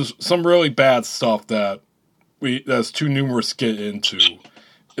 just some really bad stuff that's too numerous to get into.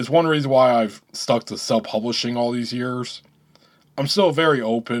 It's one reason why I've stuck to self-publishing all these years. I'm still very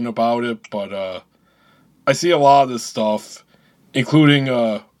open about it, but, I see a lot of this stuff, including,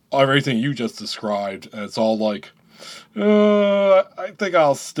 everything you just described, and it's all like, I think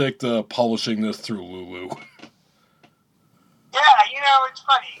I'll stick to publishing this through Lulu. Yeah, it's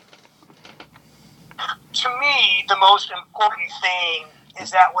funny. To me, the most important thing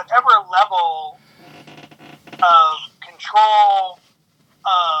is that whatever level of control,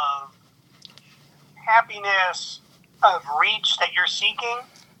 of happiness, of reach that you're seeking,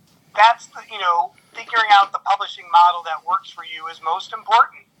 that's figuring out the publishing model that works for you is most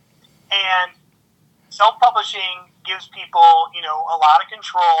important. And self-publishing gives people, a lot of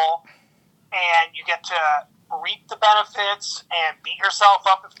control, and you get to reap the benefits and beat yourself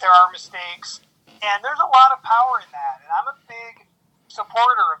up if there are mistakes. And there's a lot of power in that. And I'm a big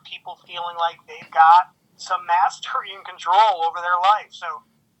supporter of people feeling like they've got some mastery and control over their life. So,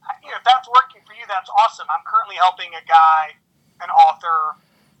 if that's working for you, that's awesome. I'm currently helping a guy, an author,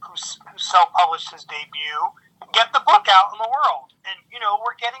 who self-published his debut, get the book out in the world. And,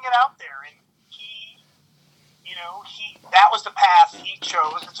 we're getting it out there. And that was the path he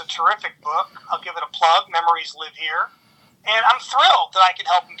chose. It's a terrific book. I'll give it a plug. Memories Live Here. And I'm thrilled that I can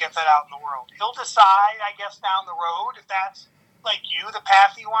help him get that out in the world. He'll decide, I guess, down the road if that's, like you, the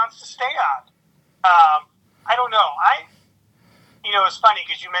path he wants to stay on. I don't know. It's funny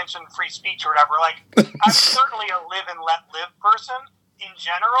because you mentioned free speech or whatever. I'm certainly a live and let live person in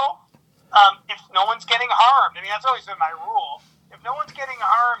general. If no one's getting harmed, that's always been my rule. If no one's getting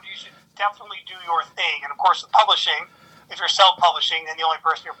harmed, you should definitely do your thing. And of course, with publishing, if you're self-publishing, then the only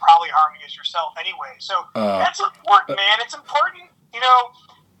person you're probably harming is yourself anyway. So that's important, man. It's important.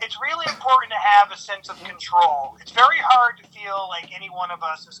 It's really important to have a sense of control. It's very hard to feel like any one of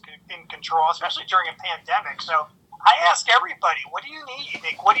us is in control, especially during a pandemic. So I ask everybody, what do you need?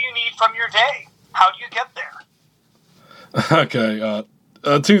 What do you need from your day? How do you get there? Okay,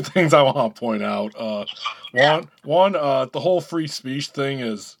 two things I want to point out. One, the whole free speech thing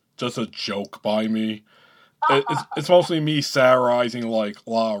is just a joke by me. It's mostly me satirizing a lot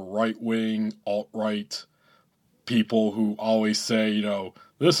of right-wing, alt-right people who always say,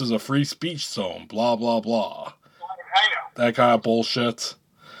 this is a free speech zone, blah, blah, blah. I know. That kind of bullshit.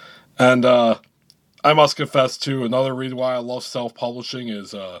 And I must confess, too, another reason why I love self-publishing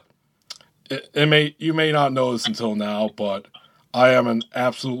is, you may not know this until now, but I am an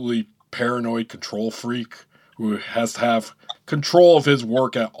absolutely paranoid control freak who has to have control of his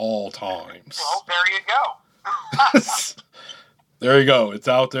work at all times. Well, there you go. There you go. It's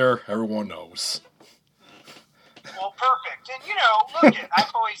out there. Everyone knows. Well, perfect. And, look,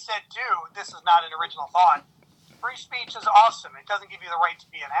 I've always said, too, this is not an original thought. Free speech is awesome. It doesn't give you the right to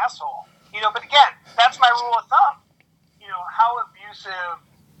be an asshole. But again, that's my rule of thumb. How abusive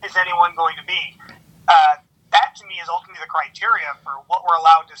is anyone going to be? That, to me, is ultimately the criteria for what we're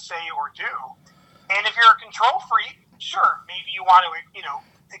allowed to say or do. And if you're a control freak, sure, maybe you want to,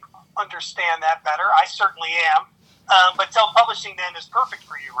 understand that better. I certainly am. But self-publishing, then, is perfect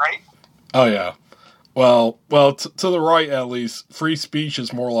for you, right? Oh, yeah. Well, to the right, at least, free speech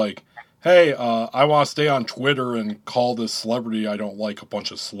is more like, hey, I want to stay on Twitter and call this celebrity I don't like a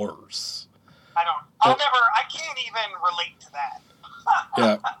bunch of slurs. I can't even relate to that.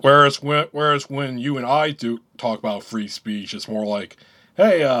 Yeah, whereas when you and I do talk about free speech, it's more like,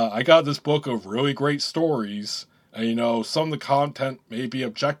 hey, I got this book of really great stories, and some of the content may be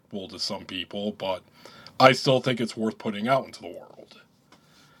objectionable to some people, but I still think it's worth putting out into the world.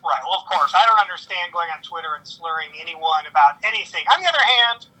 Right, well, of course, I don't understand going on Twitter and slurring anyone about anything. On the other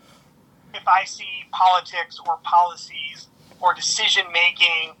hand, if I see politics or policies or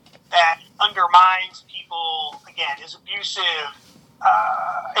decision-making that undermines people, again, is abusive,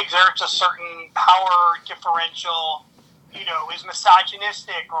 exerts a certain power differential, is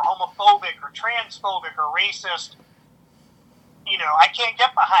misogynistic or homophobic or transphobic or racist, I can't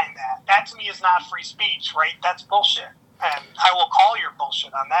get behind that. That to me is not free speech, right? That's bullshit. And I will call your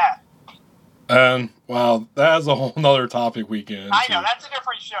bullshit on that. And, well, that's a whole nother topic we get into. I know, that's a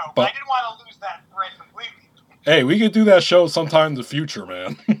different show, but I didn't want to lose that thread completely. Hey, we could do that show sometime in the future,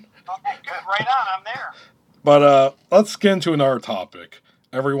 man. Okay, good. Right on. I'm there. But let's get into another topic.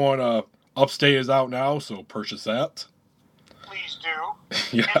 Everyone, Upstate is out now, so purchase that. Please do.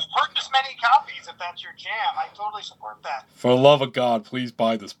 Yeah. And purchase many copies if that's your jam. I totally support that. For the love of God, please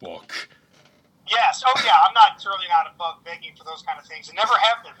buy this book. Yes. Oh, yeah. I'm certainly not above begging for those kind of things. And never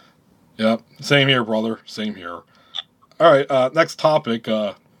have been. Yep. Same here, brother. Same here. All right. Next topic.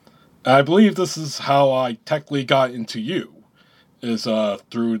 I believe this is how I technically got into you, is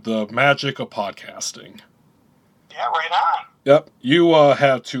through the magic of podcasting. Yeah, right on. Yep. You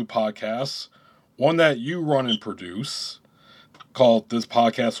have two podcasts. One that you run and produce, called This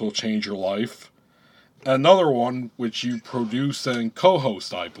Podcast Will Change Your Life. Another one which you produce and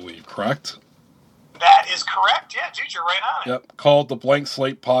co-host, I believe, correct? That is correct. Yeah, dude, you're right on it. Yep. Called the Blank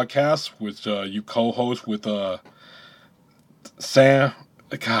Slate Podcast, which you co-host with Sam.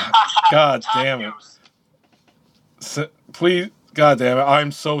 God damn it. Please, God damn it.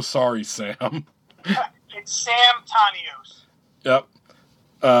 I'm so sorry, Sam. It's Sam Tanios. Yep.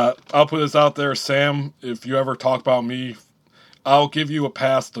 I'll put this out there, Sam. If you ever talk about me, I'll give you a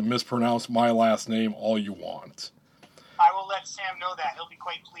pass to mispronounce my last name all you want. I will let Sam know that. He'll be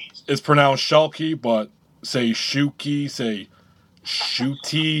quite pleased. It's pronounced Schuelke, but say Schuelke, say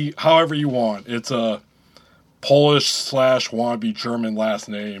Schuti, however you want. It's a Polish / wannabe German last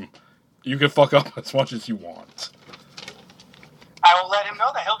name. You can fuck up as much as you want. I will let him know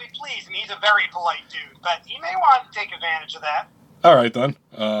that. He'll be pleased. And he's a very polite dude, but he may want to take advantage of that. All right, then.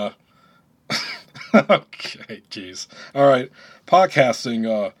 Okay, jeez. All right.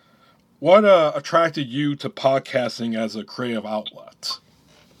 Podcasting. What attracted you to podcasting as a creative outlet?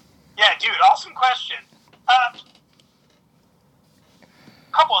 Yeah, dude, awesome question.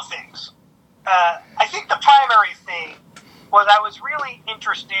 Couple of things. I think the primary thing was I was really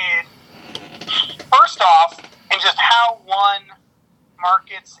interested, first off, in just how one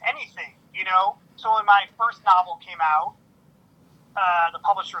markets anything, So when my first novel came out, the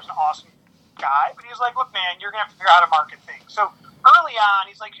publisher was an awesome guy, but he was like, look, man, you're going to have to figure out how to market things. So early on,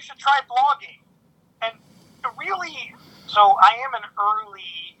 he's like, you should try blogging. And really, so I am an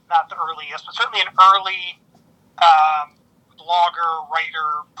early, not the earliest, but certainly an early blogger,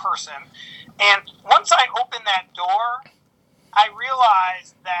 writer, person. And once I opened that door, I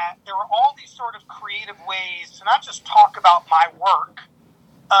realized that there were all these sort of creative ways to not just talk about my work,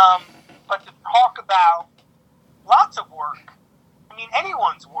 but to talk about lots of work. I mean,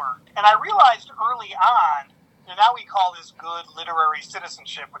 anyone's work. And I realized early on, now we call this good literary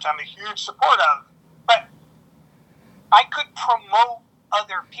citizenship, which I'm a huge support of, but I could promote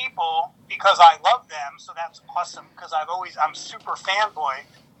other people because I love them, so that's awesome, because I'm super fanboy,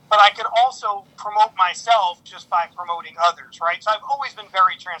 but I could also promote myself just by promoting others, right? So I've always been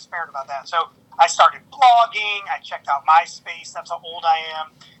very transparent about that. So I started blogging, I checked out MySpace, that's how old I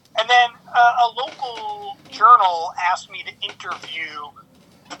am, and then a local journal asked me to interview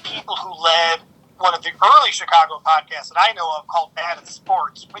the people who led one of the early Chicago podcasts that I know of called Bad at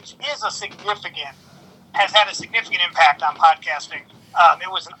Sports, which has had a significant impact on podcasting. It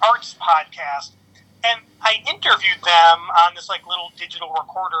was an arts podcast, and I interviewed them on this little digital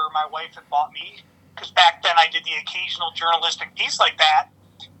recorder my wife had bought me, because back then I did the occasional journalistic piece like that.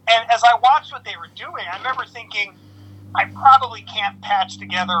 And as I watched what they were doing, I remember thinking, I probably can't patch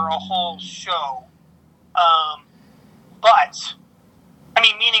together a whole show,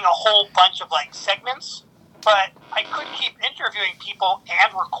 meaning a whole bunch of segments, but I could keep interviewing people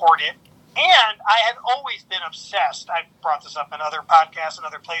and record it. And I had always been obsessed, I've brought this up in other podcasts and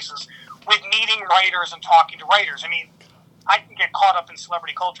other places, with meeting writers and talking to writers. I mean, I can get caught up in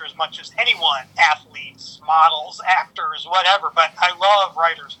celebrity culture as much as anyone, athletes, models, actors, whatever, but I love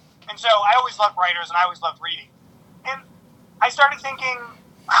writers. And so I always loved writers and I always loved reading. And I started thinking,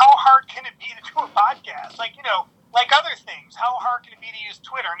 how hard can it be to do a podcast? like other things, how hard can it be to use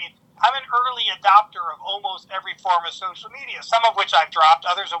Twitter? I mean, I'm an early adopter of almost every form of social media, some of which I've dropped,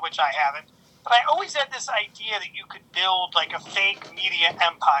 others of which I haven't. But I always had this idea that you could build like a fake media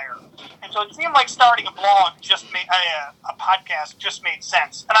empire. And so it seemed like starting a blog a podcast just made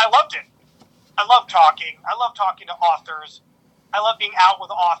sense. And I loved it. I love talking. I love talking to authors. I love being out with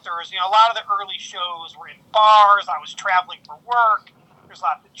authors. You know, a lot of the early shows were in bars. I was traveling for work. There's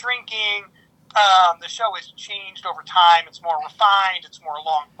lots of drinking. The show has changed over time. It's more refined. It's more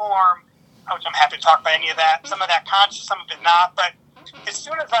long form, which I'm happy to talk about any of that. Some of that conscious, some of it not. But as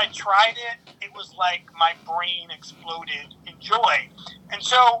soon as I tried it, it was like my brain exploded in joy. And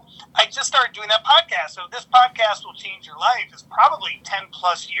so I just started doing that podcast. So this podcast will change your life. It's probably 10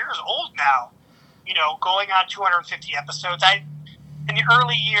 plus years old now, you know, going on 250 episodes. In the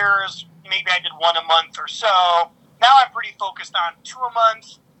early years, maybe I did one a month or so. Now I'm pretty focused on 2 a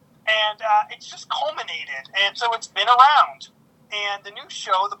month. And it's just culminated. And so it's been around. And the new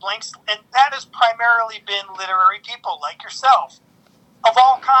show, The Blank Slate, and that has primarily been literary people like yourself, of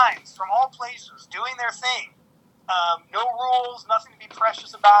all kinds, from all places, doing their thing. No rules, nothing to be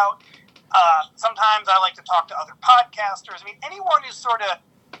precious about. Sometimes I like to talk to other podcasters. I mean, anyone who's sort of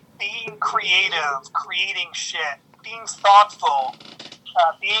being creative, creating shit, being thoughtful,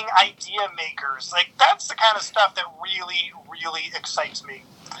 being idea makers. Like, that's the kind of stuff that really, really excites me.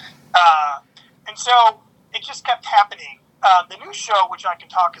 And so it just kept happening. The new show, which I can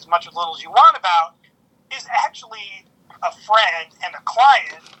talk as much or little as you want about, is actually a friend and a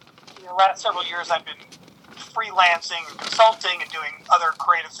client. In the last several years, I've been freelancing and consulting and doing other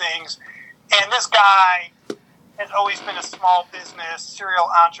creative things. And this guy has always been a small business, serial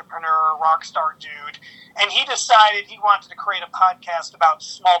entrepreneur, rock star dude. And he decided he wanted to create a podcast about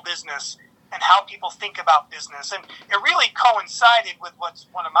small business and how people think about business. And it really coincided with what's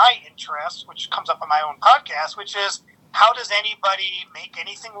one of my interests, which comes up on my own podcast, which is, how does anybody make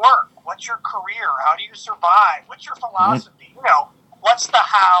anything work? What's your career? How do you survive? What's your philosophy? You know, what's the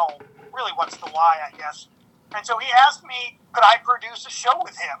how? Really, what's the why, I guess. And so he asked me, could I produce a show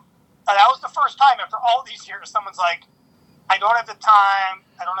with him? And that was the first time after all these years, someone's like, I don't have the time,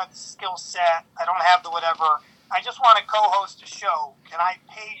 I don't have the skill set, I don't have the whatever, I just want to co-host a show. Can I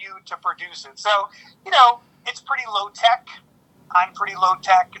pay you to produce it? So, you know, it's pretty low-tech. I'm pretty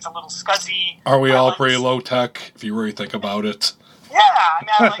low-tech. It's a little scuzzy. Are we all pretty low-tech, if you really think about it? Yeah, I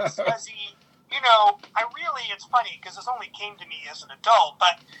mean, I like scuzzy. You know, it's funny, because this only came to me as an adult,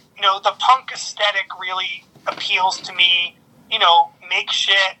 but, you know, the punk aesthetic really appeals to me. You know, make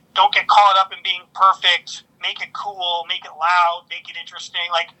shit, don't get caught up in being perfect, make it cool, make it loud, make it interesting.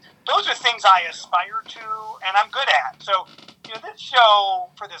 Like, those are things I aspire to and I'm good at. So, you know, this show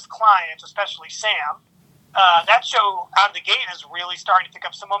for this client, especially Sam, that show out of the gate is really starting to pick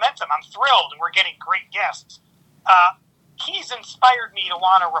up some momentum. I'm thrilled, and we're getting great guests. He's inspired me to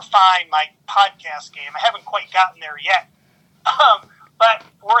want to refine my podcast game. I haven't quite gotten there yet. But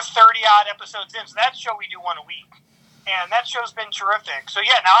we're 30-odd episodes in, so that show we do one a week. And that show's been terrific. So,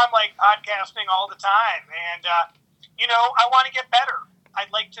 yeah, now I'm, like, podcasting all the time. And, you know, I want to get better.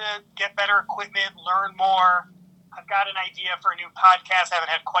 I'd like to get better equipment, learn more. I've got an idea for a new podcast. I haven't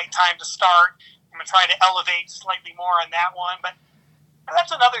had quite time to start. I'm going to try to elevate slightly more on that one. But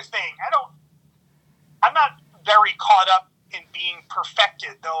that's another thing. I'm not very caught up in being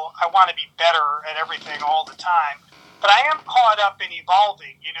perfected, though I want to be better at everything all the time. But I am caught up in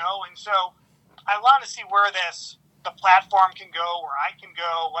evolving, you know, and so I want to see where the platform can go, where I can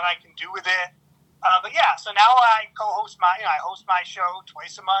go, what I can do with it. But yeah, so now I host my show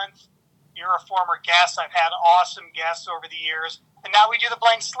twice a month. You're a former guest. I've had awesome guests over the years. And now we do the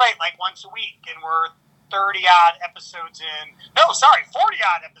Blank Slate like once a week, and we're 30-odd episodes in. No, sorry,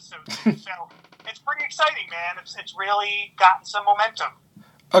 40-odd episodes in. So it's pretty exciting, man. It's really gotten some momentum.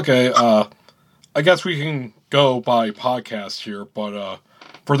 Okay, I guess we can go by podcast here, but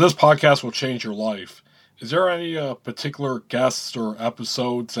for this podcast will change your life. Is there any particular guests or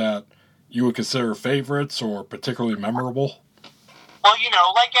episodes that you would consider favorites or particularly memorable? Well, you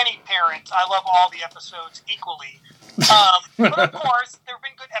know, like any parent, I love all the episodes equally. But of course, there have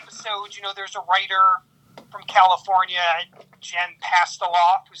been good episodes. You know, there's a writer from California, Jen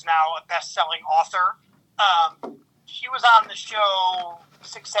Pasteloff, who's now a best-selling author. She was on the show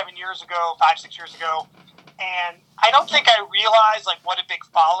 5-6 years ago, and I don't think I realized, like, what a big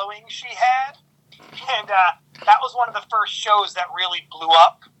following she had. And that was one of the first shows that really blew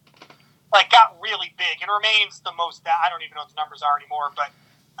up, like, got really big, and remains the most, I don't even know what the numbers are anymore, but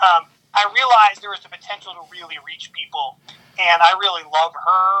I realized there was the potential to really reach people, and I really love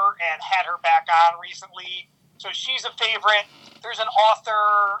her and had her back on recently. So she's a favorite. There's an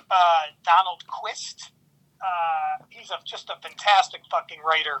author, Donald Quist, He's just a fantastic fucking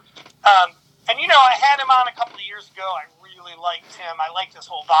writer. And, you know, I had him on a couple of years ago. I really liked him. I liked his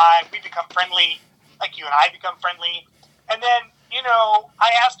whole vibe. We become friendly, like you and I become friendly. And then, you know,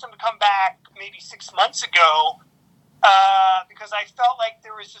 I asked him to come back maybe 6 months ago because I felt like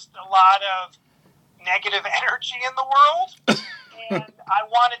there was just a lot of negative energy in the world. And I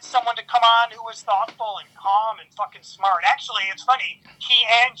wanted someone to come on who was thoughtful and calm and fucking smart. Actually, it's funny. He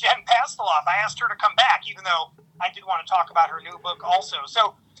and Jen Pasteloff, I asked her to come back, even though I did want to talk about her new book also.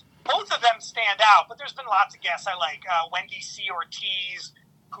 So both of them stand out, but there's been lots of guests I like. Wendy C. Ortiz,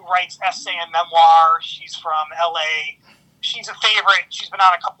 who writes essay and memoir. She's from L.A. She's a favorite. She's been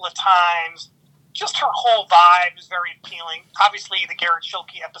on a couple of times. Just her whole vibe is very appealing. Obviously, the Garret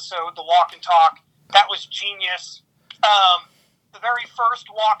Schuelke episode, the Walk and Talk, that was genius. The very first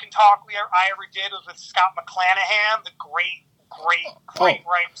Walk and Talk I ever did was with Scott McClanahan, the great writer,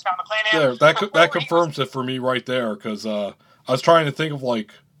 Scott McClanahan. Yeah, that confirms it for me right there, because I was trying to think of,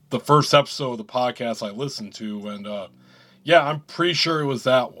 like, the first episode of the podcast I listened to, and, yeah, I'm pretty sure it was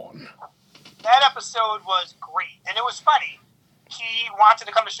that one. That episode was great, and it was funny. He wanted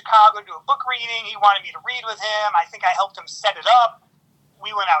to come to Chicago to do a book reading. He wanted me to read with him. I think I helped him set it up.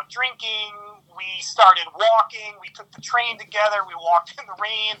 We went out drinking. We started walking. We took the train together. We walked in the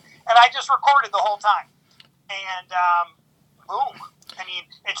rain. And I just recorded the whole time. And boom. I mean,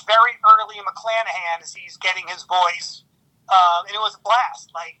 it's very early in McClanahan as he's getting his voice. And it was a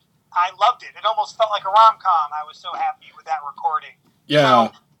blast. Like, I loved it. It almost felt like a rom-com. I was so happy with that recording. Yeah.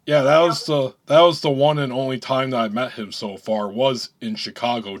 So, yeah, that was the one and only time that I met him so far, was in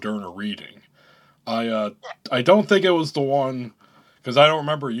Chicago during a reading. I don't think it was the one, because I don't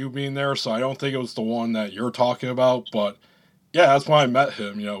remember you being there, so I don't think it was the one that you're talking about, but yeah, that's when I met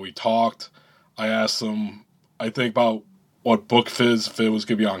him. You know, we talked. I asked him, I think, about what book if it was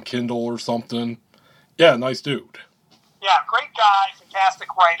going to be on Kindle or something. Yeah, nice dude. Yeah, great guy,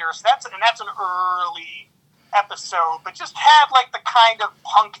 fantastic writer. So that's an early episode, but just had like the kind of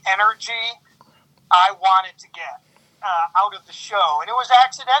punk energy I wanted to get out of the show. And it was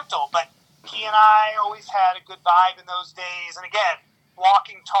accidental, but he and I always had a good vibe in those days. And again,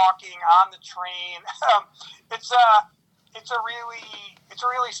 walking, talking on the train. It's a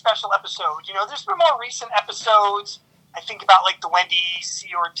really special episode. You know, there's been more recent episodes. I think about like the Wendy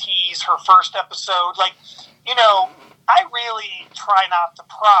C. Ortiz, her first episode. Like, you know, I really try not to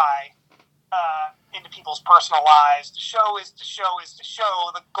pry into people's personal lives. The show is the show is the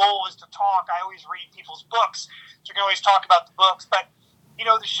show. The goal is to talk. I always read people's books, so we can always talk about the books. But, you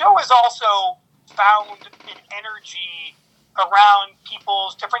know, the show has also found an energy around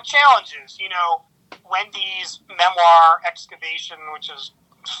people's different challenges. You know, Wendy's memoir, Excavation, which is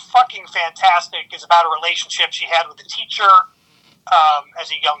fucking fantastic, is about a relationship she had with a teacher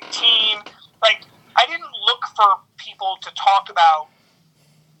as a young teen. Like, I didn't look for people to talk about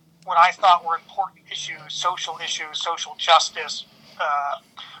what I thought were important issues, social justice.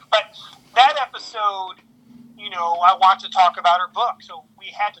 But that episode, you know, I want to talk about her book, so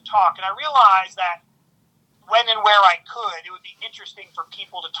we had to talk. And I realized that when and where I could, it would be interesting for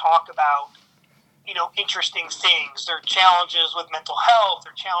people to talk about, you know, interesting things, their challenges with mental health,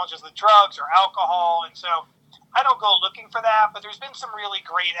 their challenges with drugs or alcohol. And so I don't go looking for that, but there's been some really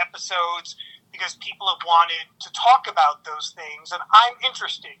great episodes because people have wanted to talk about those things. And I'm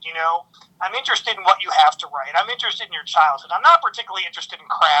interested, you know. I'm interested in what you have to write. I'm interested in your childhood. I'm not particularly interested in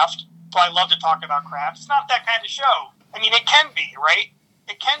craft, so I love to talk about craft. It's not that kind of show. I mean, it can be, right?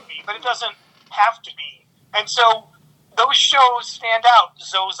 It can be, but it doesn't have to be. And so those shows stand out.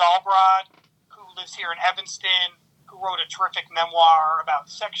 Zoe Zalbrod, who lives here in Evanston, who wrote a terrific memoir about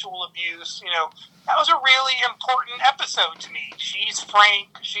sexual abuse, you know, that was a really important episode to me. She's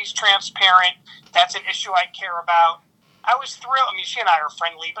frank. She's transparent. That's an issue I care about. I was thrilled. I mean, she and I are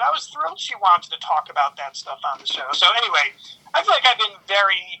friendly, but I was thrilled she wanted to talk about that stuff on the show. So anyway, I feel like I've been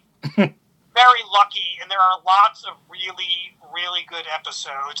very, very lucky, and there are lots of really, really good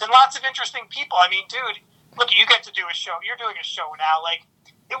episodes and lots of interesting people. I mean, dude, look, you get to do a show. You're doing a show now. Like,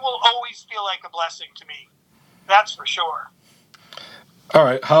 it will always feel like a blessing to me. That's for sure. All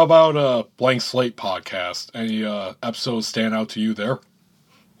right, how about Blank Slate podcast? Any episodes stand out to you there?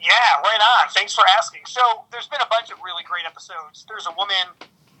 Yeah, right on. Thanks for asking. So there's been a bunch of really great episodes. There's a woman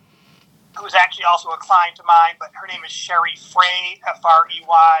who is actually also a client of mine, but her name is Sherry Frey, Frey.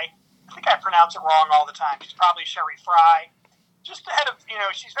 I think I pronounce it wrong all the time. She's probably Sherry Fry. Just ahead of, you know,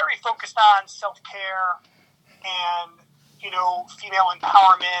 she's very focused on self-care and, you know, female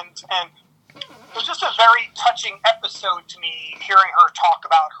empowerment, and it was just a very touching episode to me, hearing her talk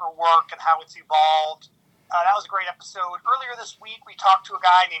about her work and how it's evolved. That was a great episode. Earlier this week, we talked to a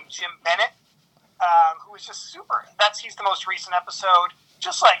guy named Jim Bennett. who is just super. He's the most recent episode.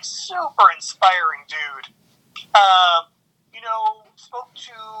 Just like super inspiring dude. Spoke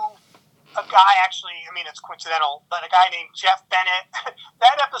to a guy, actually, I mean, it's coincidental, but a guy named Jeff Bennett.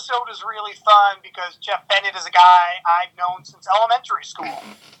 That episode is really fun because Jeff Bennett is a guy I've known since elementary school.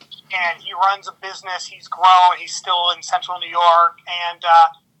 And he runs a business. He's grown. He's still in central New York. And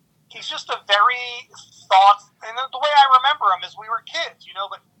he's just a very and the way I remember him is we were kids,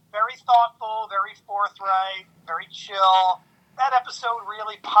 but very thoughtful, very forthright, very chill. That episode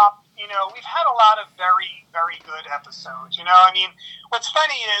really popped. We've had a lot of very, very good episodes. What's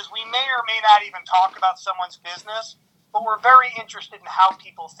funny is we may or may not even talk about someone's business, but we're very interested in how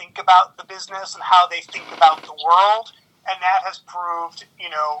people think about the business and how they think about the world, and that has proved,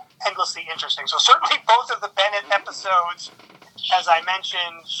 endlessly interesting. So certainly both of the Bennett episodes, as I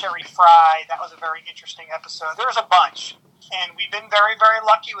mentioned, Sherry Fry, that was a very interesting episode. There's a bunch. And we've been very, very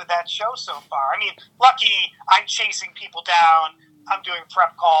lucky with that show so far. I mean, lucky, I'm chasing people down. I'm doing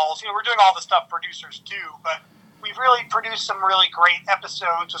prep calls. We're doing all the stuff producers do. But we've really produced some really great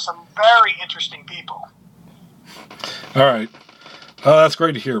episodes with some very interesting people. All right. That's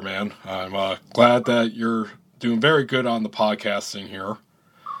great to hear, man. I'm glad that you're doing very good on the podcasting here.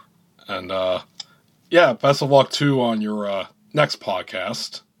 And, best of luck, too, on your next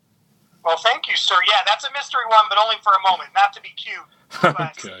podcast. Well, thank you, sir. Yeah, that's a mystery one, but only for a moment, not to be cute.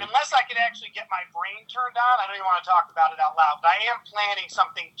 But Okay. Unless I can actually get my brain turned on, I don't even want to talk about it out loud. But I am planning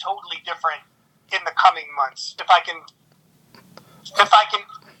something totally different in the coming months, if I can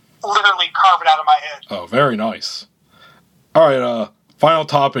literally carve it out of my head. Oh, very nice. All right, final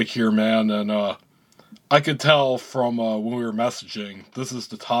topic here, man, and I could tell from when we were messaging, this is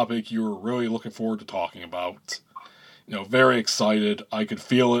the topic you were really looking forward to talking about. Very excited. I could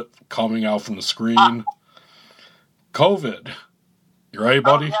feel it coming out from the screen. COVID. You ready,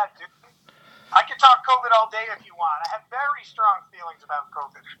 buddy? Oh, yeah, dude. I could talk COVID all day if you want. I have very strong feelings about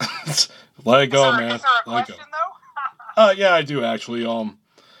COVID. Let it go, man. Is there a Let question, it go. Yeah, I do, actually.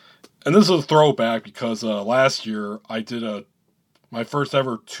 And this is a throwback because last year I did my first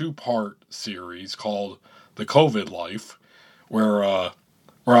ever 2-part series called The COVID Life, where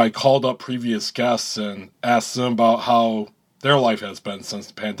I called up previous guests and asked them about how their life has been since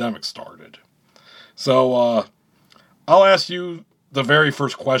the pandemic started. So, I'll ask you the very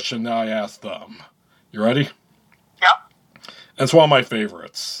first question that I asked them. You ready? Yep. It's one of my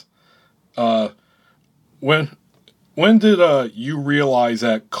favorites. When did you realize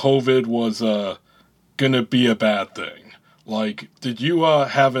that COVID was gonna be a bad thing? Like, did you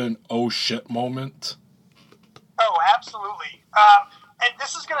have an oh shit moment? Oh, absolutely. And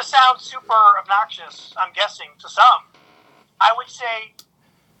this is going to sound super obnoxious, I'm guessing, to some. I would say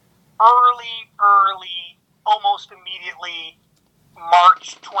early, almost immediately,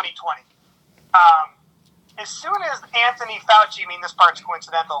 March 2020. As soon as Anthony Fauci, this part's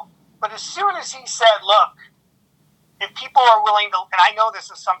coincidental, but as soon as he said, look, if people are willing to, and I know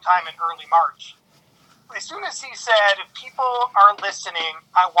this is sometime in early March, as soon as he said, if people are listening,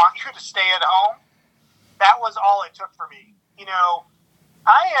 I want you to stay at home, that was all it took for me.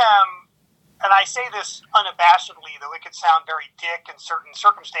 I am, and I say this unabashedly, though it could sound very dick in certain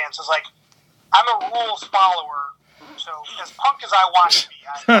circumstances, like, I'm a rules follower, so as punk as I want to be,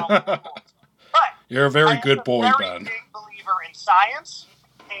 I follow the rules. But you're a very good boy, Ben. I'm a very big believer in science,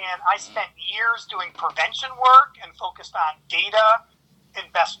 and I spent years doing prevention work and focused on data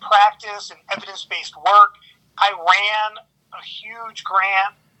and best practice and evidence-based work. I ran a huge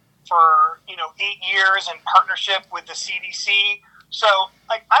grant for 8 years in partnership with the CDC. So,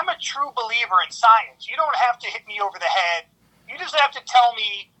 I'm a true believer in science. You don't have to hit me over the head. You just have to tell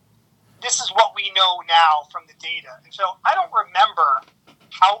me this is what we know now from the data. And so I don't remember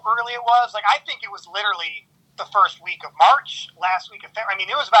how early it was. I think it was literally the first week of March, last week of February.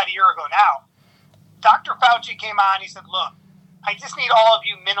 It was about a year ago now. Dr. Fauci came on. He said, look, I just need all of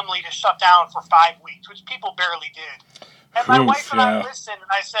you minimally to shut down for 5 weeks, which people barely did. And my wife and I listened,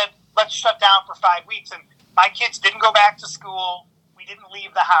 and I said, let's shut down for 5 weeks. And my kids didn't go back to school. We didn't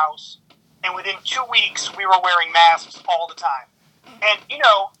leave the house. And within 2 weeks, we were wearing masks all the time. And,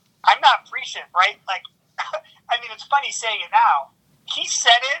 I'm not prescient, right? It's funny saying it now. He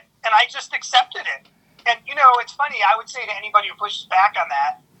said it, and I just accepted it. And, it's funny. I would say to anybody who pushes back on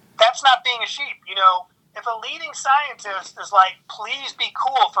that, that's not being a sheep. If a leading scientist is like, please be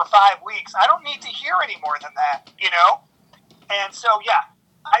cool for 5 weeks, I don't need to hear any more than that, And so, yeah,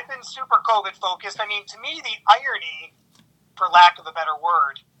 I've been super COVID focused. To me, the irony, for lack of a better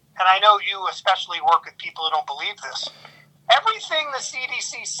word, and I know you especially work with people who don't believe this, everything the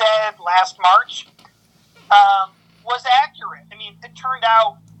CDC said last March was accurate. It turned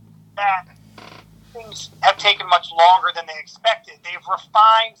out that things have taken much longer than they expected. They've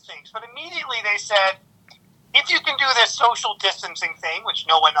refined things. But immediately they said, if you can do this social distancing thing, which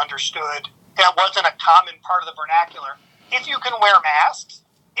no one understood, that wasn't a common part of the vernacular, if you can wear masks,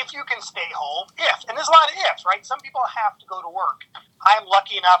 if you can stay home, and there's a lot of ifs, right? Some people have to go to work. I'm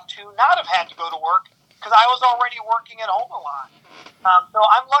lucky enough to not have had to go to work because I was already working at home a lot. So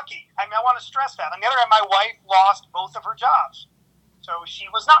I'm lucky. I mean, I want to stress that. On the other hand, my wife lost both of her jobs. So she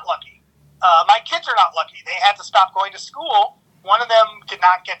was not lucky. My kids are not lucky. They had to stop going to school. One of them did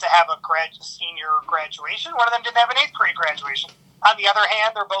not get to have a senior graduation. One of them didn't have an 8th grade graduation. On the other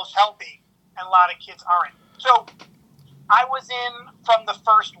hand, they're both healthy, and a lot of kids aren't. So I was in from the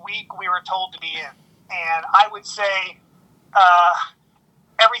first week we were told to be in. And I would say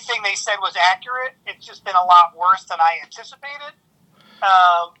everything they said was accurate. It's just been a lot worse than I anticipated.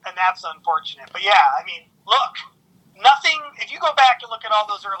 And that's unfortunate. But yeah, I mean, look, nothing, if you go back and look at all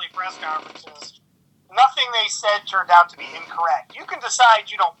those early press conferences, nothing they said turned out to be incorrect. You can decide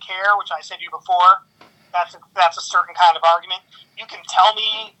you don't care, which I said to you before. That's a certain kind of argument. You can tell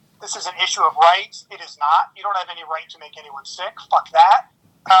me this is an issue of rights. It is not. You don't have any right to make anyone sick. Fuck that.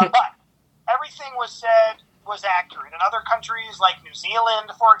 But everything was said was accurate. In other countries like New Zealand,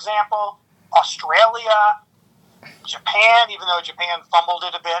 for example, Australia, Japan, even though Japan fumbled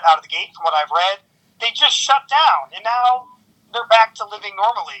it a bit out of the gate from what I've read, they just shut down. And now they're back to living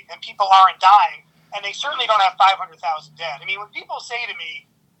normally, and people aren't dying. And they certainly don't have 500,000 dead. I mean, when people say to me,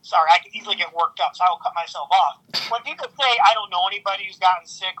 sorry, I can easily get worked up, so I will cut myself off. When people say, I don't know anybody who's gotten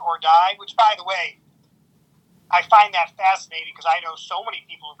sick or died, which, by the way, I find that fascinating because I know so many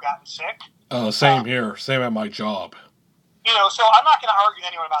people who've gotten sick. Same here. Same at my job. You know, so I'm not going to argue with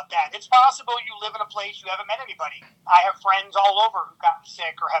anyone about that. It's possible you live in a place you haven't met anybody. I have friends all over who've gotten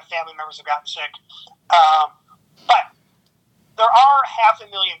sick or have family members who've gotten sick. But there are 500,000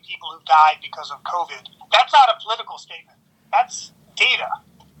 people who've died because of COVID. That's not a political statement. That's data.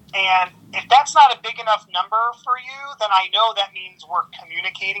 And if that's not a big enough number for you, then I know that means we're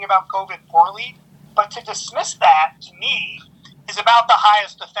communicating about COVID poorly. But to dismiss that, to me, is about the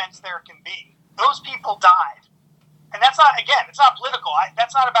highest offense there can be. Those people died. And that's not, again, it's not political.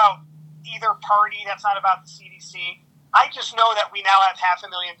 That's not about either party. That's not about the CDC. I just know that we now have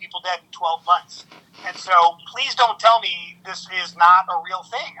 500,000 people dead in 12 months. And so please don't tell me this is not a real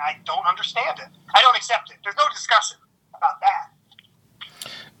thing. I don't understand it. I don't accept it. There's no discussion about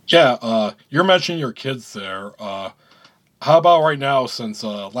that. Yeah, you're mentioning your kids there. How about right now, since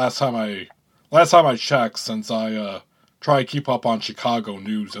last time I checked, since I try to keep up on Chicago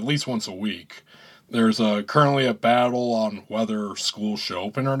news at least once a week, there's currently a battle on whether schools should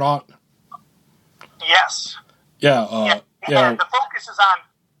open or not. Yes. Yeah. And the focus is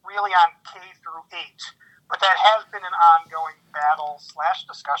really on K through 8, but that has been an ongoing battle /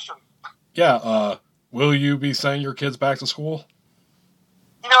 discussion. Yeah. Will you be sending your kids back to school?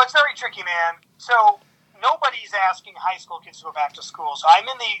 You know, it's very tricky, man. So nobody's asking high school kids to go back to school. So I'm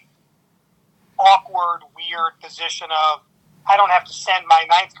in the awkward, weird position of I don't have to send my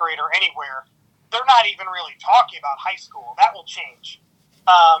 9th grader anywhere. They're not even really talking about high school. That will change.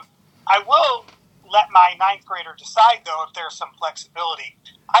 I will let my 9th grader decide, though, if there's some flexibility.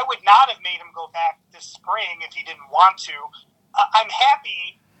 I would not have made him go back this spring if he didn't want to. I'm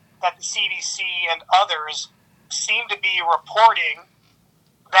happy that the CDC and others seem to be reporting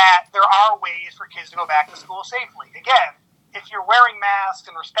that there are ways for kids to go back to school safely. Again, if you're wearing masks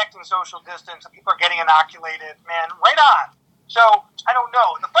and respecting social distance and people are getting inoculated, man, right on. So, I don't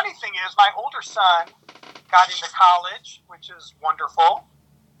know. And the funny thing is, my older son got into college, which is wonderful.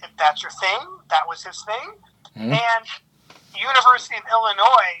 If that's your thing, that was his thing. Mm-hmm. And the University of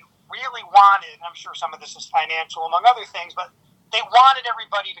Illinois really wanted, and I'm sure some of this is financial among other things, but they wanted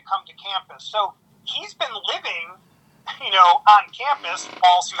everybody to come to campus. So, he's been living on campus,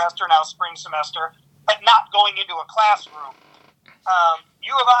 fall semester, now spring semester, but not going into a classroom.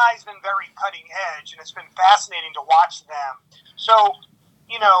 U of I has been very cutting edge, and it's been fascinating to watch them. So,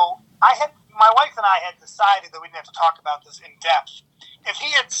 my wife and I had decided that we didn't have to talk about this in depth. If he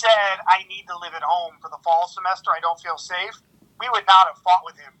had said, I need to live at home for the fall semester, I don't feel safe, we would not have fought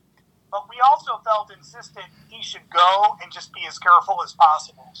with him. But we also felt insistent he should go and just be as careful as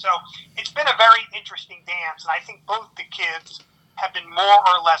possible. So it's been a very interesting dance, and I think both the kids have been more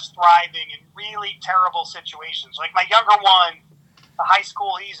or less thriving in really terrible situations. Like my younger one, the high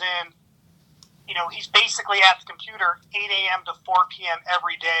school he's in, he's basically at the computer 8 a.m. to 4 p.m.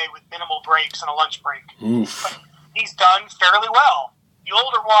 every day with minimal breaks and a lunch break. Oof. But he's done fairly well. The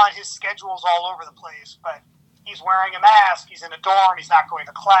older one, his schedule's all over the place, but he's wearing a mask, he's in a dorm, he's not going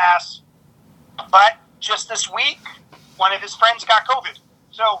to class. But just this week, one of his friends got COVID.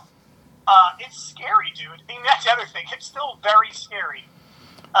 So It's scary, dude. I mean, that's the other thing. It's still very scary.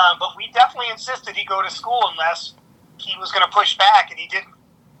 But we definitely insisted he go to school unless he was going to push back, and he didn't.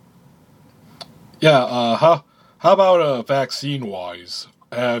 Yeah, how about vaccine-wise?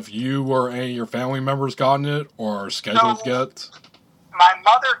 Have you or any of your family members gotten it, or are scheduled yet? My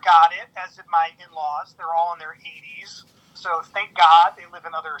mother got it, as did my in-laws. They're all in their 80s. So thank God they live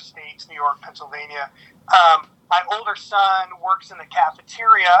in other states, New York, Pennsylvania. My older son works in the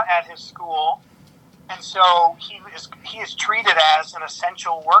cafeteria at his school, and so he is treated as an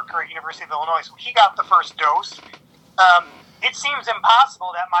essential worker at University of Illinois. So he got the first dose. It seems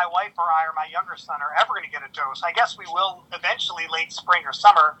impossible that my wife or I or my younger son are ever going to get a dose. I guess we will eventually late spring or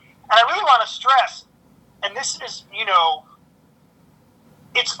summer. And I really want to stress, and this is,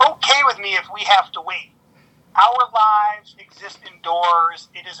 it's okay with me if we have to wait. Our lives exist indoors.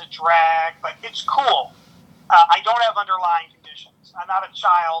 It is a drag, but it's cool. I don't have underlying conditions. I'm not a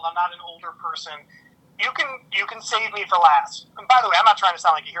child. I'm not an older person. You can save me for last. And by the way, I'm not trying to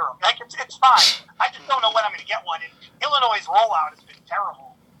sound like a hero. Like, it's fine. I just don't know when I'm going to get one. And Illinois' rollout has been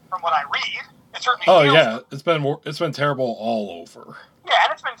terrible, from what I read. It certainly it's been terrible all over. Yeah,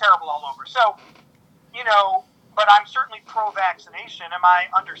 and it's been terrible all over. So, but I'm certainly pro-vaccination, and my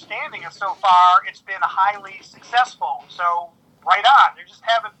understanding is so far it's been highly successful. So, right on. They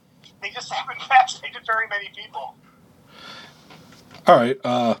just haven't vaccinated very many people. All right.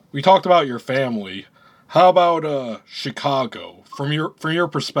 We talked about your family. How about Chicago? From your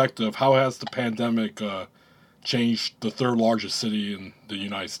perspective, how has the pandemic changed the third largest city in the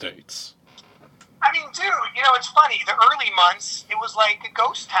United States? I mean, dude, it's funny. The early months, it was like a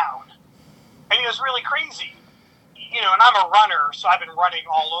ghost town. I mean, it was really crazy. And I'm a runner, so I've been running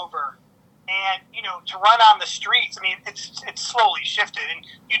all over. And, to run on the streets, I mean, it's slowly shifted. And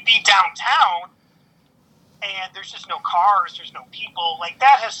you'd be downtown, and there's just no cars, there's no people. Like,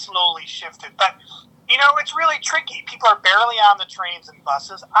 that has slowly shifted. But, it's really tricky. People are barely on the trains and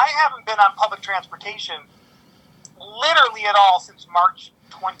buses. I haven't been on public transportation literally at all since March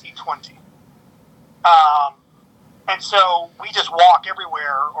 2020. And so we just walk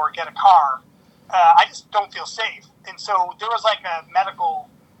everywhere or get a car. I just don't feel safe. And so there was like a medical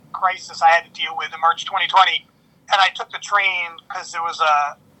crisis I had to deal with in March 2020, and I took the train because it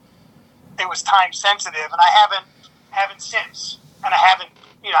was time sensitive, and I haven't since. And I haven't,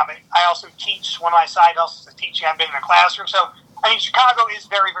 I also teach. One of my side hustles is teaching. I've been in a classroom. So, Chicago is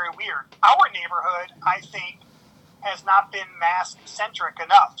very, very weird. Our neighborhood, I think, has not been mask-centric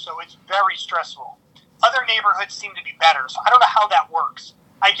enough, so it's very stressful. Other neighborhoods seem to be better, so I don't know how that works.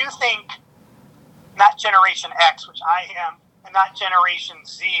 I do think not Generation X, which I am, and not Generation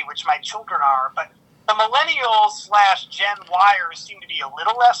Z, which my children are, but the millennials / Gen Yers seem to be a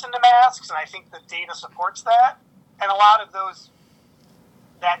little less into masks, and I think the data supports that. And a lot of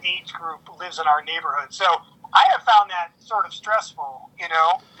that age group lives in our neighborhood. So I have found that sort of stressful,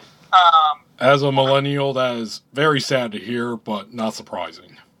 As a millennial, that is very sad to hear, but not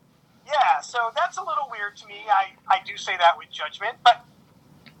surprising. Yeah, so that's a little weird to me. I do say that with judgment, but,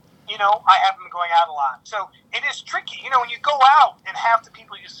 I haven't been going out a lot. So it is tricky. When you go out and half the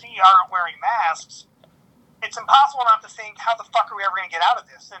people you see aren't wearing masks, it's impossible not to think, how the fuck are we ever going to get out of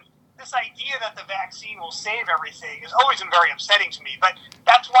this? And this idea that the vaccine will save everything has always been very upsetting to me. But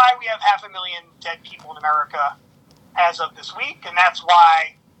that's why we have 500,000 dead people in America as of this week, and that's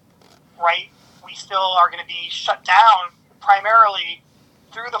why, right, we still are going to be shut down primarily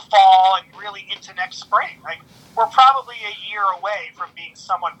through the fall and really into next spring. Like, we're probably a year away from being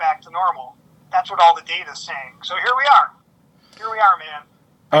somewhat back to normal. That's what all the data is saying. So here we are. Here we are, man.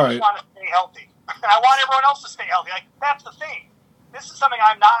 I just want to stay healthy. And I want everyone else to stay healthy. Like, that's the thing. This is something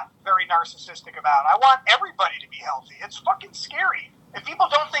I'm not very narcissistic about. I want everybody to be healthy. It's fucking scary. If people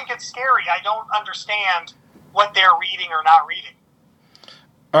don't think it's scary, I don't understand what they're reading or not reading.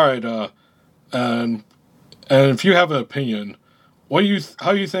 All right, and if you have an opinion,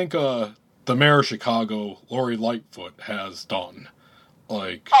 how do you think the mayor of Chicago, Lori Lightfoot, has done?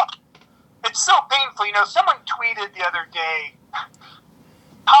 It's so painful. Someone tweeted the other day,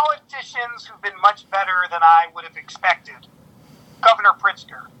 politicians who've been much better than I would have expected. Governor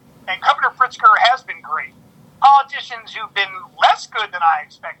Pritzker. And Governor Pritzker has been great. Politicians who've been less good than I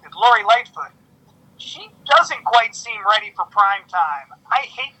expected. Lori Lightfoot. She doesn't quite seem ready for prime time. I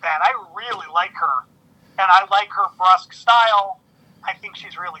hate that. I really like her. And I like her brusque style. I think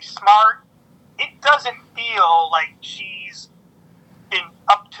she's really smart. It doesn't feel like she's been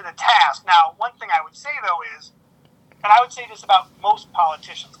up to the task. Now, one thing I would say, though, is, and I would say this about most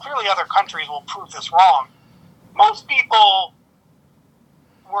politicians, clearly other countries will prove this wrong, most people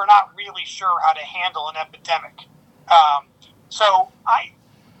were not really sure how to handle an epidemic. So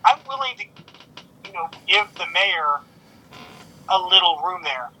I'm willing to, give the mayor a little room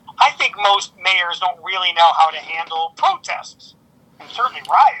there. I think most mayors don't really know how to handle protests, and certainly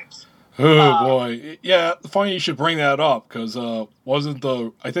riots. Oh boy, yeah. Funny you should bring that up because I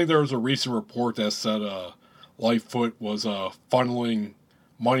think there was a recent report that said Lightfoot was funneling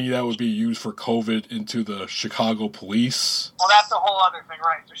money that would be used for COVID into the Chicago police. Well, that's a whole other thing,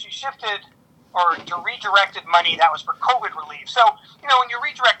 right? So she shifted or redirected money that was for COVID relief. So, when you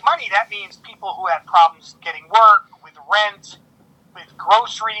redirect money, that means people who had problems getting work, with rent, with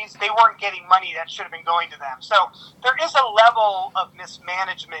groceries, they weren't getting money that should have been going to them. So there is a level of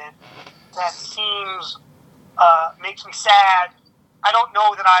mismanagement that makes me sad. I don't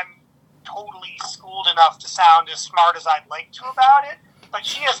know that I'm totally schooled enough to sound as smart as I'd like to about it, but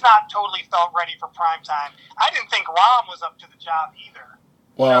she has not totally felt ready for prime time. I didn't think Rahm was up to the job either.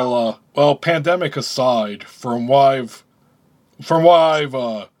 Well, pandemic aside, from what I've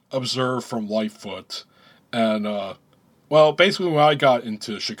observed from Lightfoot, and basically when I got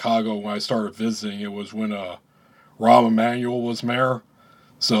into Chicago, when I started visiting, it was when Rahm Emanuel was mayor.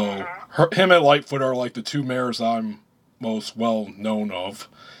 So him and Lightfoot are like the two mayors I'm most well known of.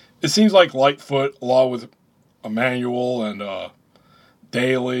 It seems like Lightfoot, along with Emanuel and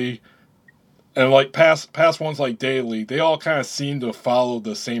Daley, and like past ones like Daley, they all kind of seem to follow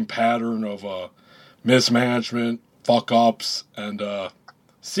the same pattern of mismanagement, fuck-ups, and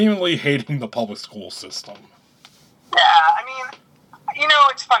seemingly hating the public school system. Yeah, I mean,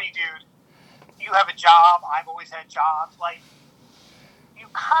 it's funny, dude. You have a job. I've always had jobs. Like, you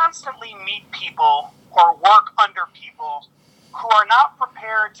constantly meet people or work under people who are not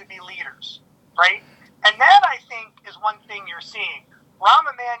prepared to be leaders, right? And that, I think, is one thing you're seeing. Rahm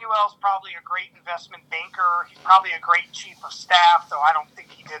Emanuel's probably a great investment banker. He's probably a great chief of staff, though I don't think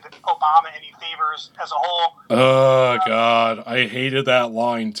he did Obama any favors as a whole. God. I hated that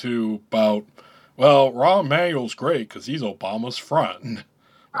line, too, about, Rahm Emanuel's great because he's Obama's friend.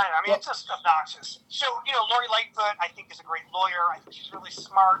 Right, I mean, it's just obnoxious. So, Lori Lightfoot, I think, is a great lawyer. I think she's really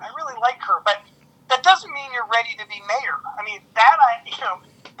smart. I really like her, but that doesn't mean you're ready to be mayor. I mean,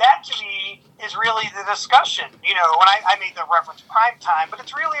 that to me is really the discussion. When I made the reference prime time, but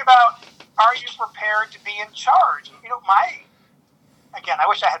it's really about, are you prepared to be in charge? Again, I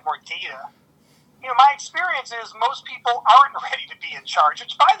wish I had more data. My experience is most people aren't ready to be in charge,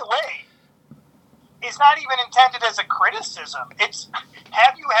 which, by the way, is not even intended as a criticism. It's,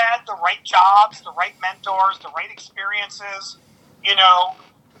 have you had the right jobs, the right mentors, the right experiences?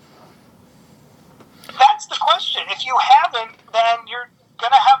 That's the question. If you haven't, then you're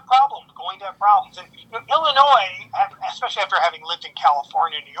going to have problems. And Illinois, especially after having lived in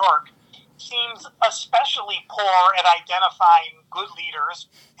California and New York, seems especially poor at identifying good leaders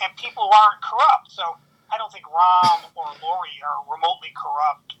and people who aren't corrupt. So I don't think Rahm or Lori are remotely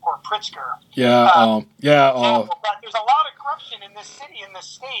corrupt, or Pritzker. But there's a lot of corruption in this city, in this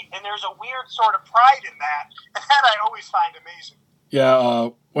state, and there's a weird sort of pride in that, and that I always find amazing.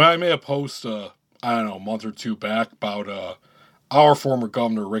 When I made a post, a month or two back about our former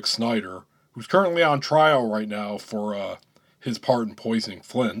governor, Rick Snyder, who's currently on trial right now for his part in poisoning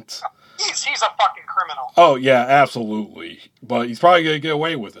Flint. He's a fucking criminal. Oh, yeah, absolutely. But he's probably going to get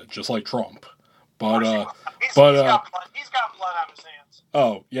away with it, just like Trump. But he's got blood on his hands.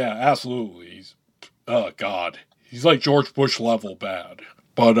 Oh, yeah, absolutely. God. He's like George Bush level bad.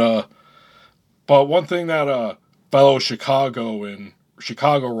 But one thing that fellow Chicago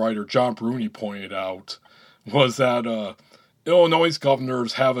writer John Bruni pointed out was that Illinois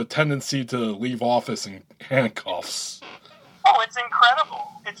governors have a tendency to leave office in handcuffs. Oh, it's incredible.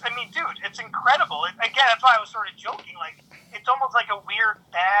 It's incredible. Again, that's why I was sort of joking. Like, it's almost like a weird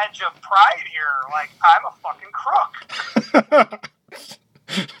badge of pride here. Like, I'm a fucking crook.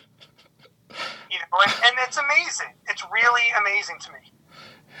 And it's amazing. It's really amazing to me.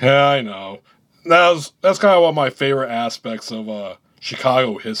 Yeah, I know. That's kind of one of my favorite aspects of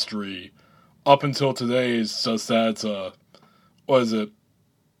Chicago history up until today is just that it's a,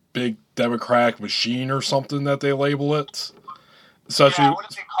 big democratic machine or something that they label it. What do they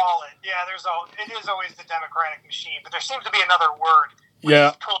call it? Yeah, it is always the democratic machine, but there seems to be another word.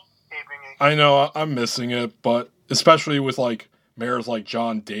 Yeah, I know, I'm missing it, but especially with like mayors like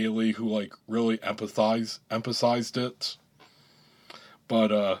John Daley who like really emphasized it.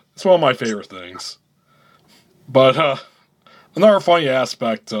 But it's one of my favorite things. But another funny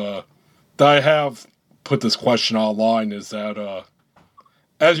aspect that I have put this question online is that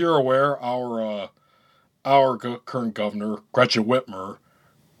as you're aware, our current governor, Gretchen Whitmer,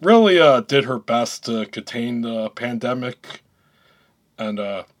 really did her best to contain the pandemic. And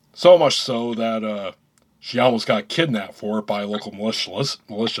so much so that she almost got kidnapped for it by local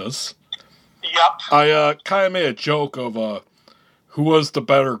militias. Yep. I kind of made a joke of who was the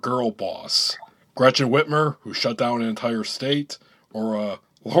better girl boss, Gretchen Whitmer, who shut down an entire state, or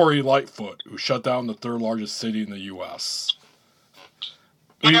Lori Lightfoot, who shut down the third largest city in the U.S.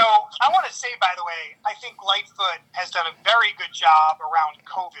 You know, I want to say, by the way, I think Lightfoot has done a very good job around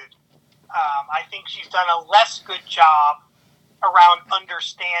COVID. I think she's done a less good job around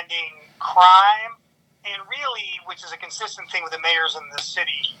understanding crime, and really, which is a consistent thing with the mayors in the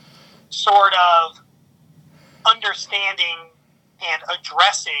city, sort of understanding and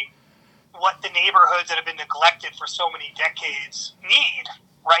addressing what the neighborhoods that have been neglected for so many decades need,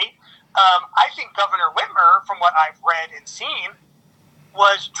 right? I think Governor Whitmer, from what I've read and seen,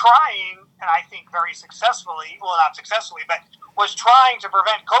 was trying, and I think very successfully, well, not successfully, but was trying to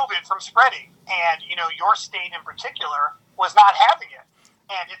prevent COVID from spreading. And, you know, your state in particular was not having it.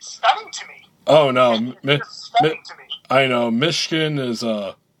 And it's stunning to me. Oh, no. It's stunning to me. I know. Michigan is,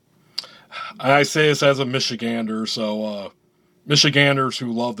 I say this as a Michigander, so, Michiganders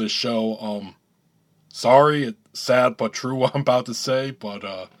who love this show, sorry, it's sad but true what I'm about to say,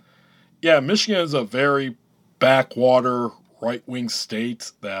 but, yeah, Michigan is a very backwater, right-wing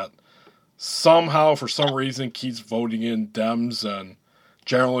state that somehow, for some reason, keeps voting in Dems and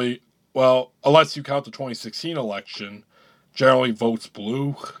generally, well, unless you count the 2016 election, generally votes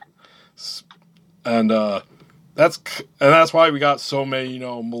blue. And that's why we got so many, you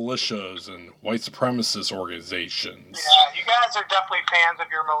know, militias and white supremacist organizations. Yeah, you guys are definitely fans of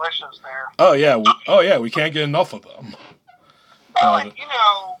your militias there. Oh yeah, we can't get enough of them. Well, and, you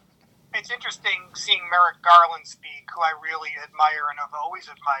know, it's interesting seeing Merrick Garland speak, who I really admire and have always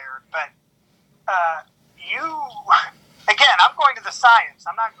admired, but again, I'm going to the science.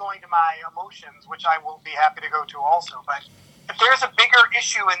 I'm not going to my emotions, which I will be happy to go to also. But if there's a bigger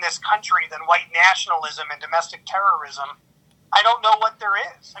issue in this country than white nationalism and domestic terrorism, I don't know what there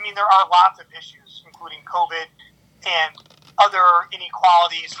is. I mean, there are lots of issues, including COVID and other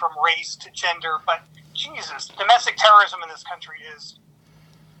inequalities from race to gender. But Jesus, domestic terrorism in this country is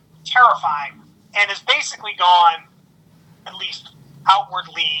terrifying and has basically gone, at least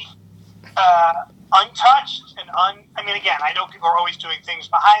outwardly, untouched and I mean, again, I know people are always doing things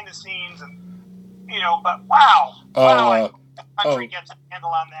behind the scenes, and you know, but wow, the country gets a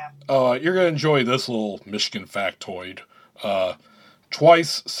handle on that. You're gonna enjoy this little Michigan factoid.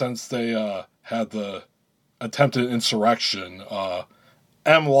 Twice since they had the attempted insurrection,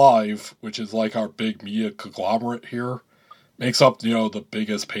 M Live, which is like our big media conglomerate here, makes up, you know, the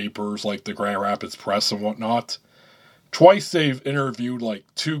biggest papers like the Grand Rapids Press and whatnot. Twice they've interviewed, like,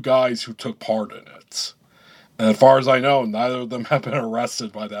 2 guys who took part in it. And as far as I know, neither of them have been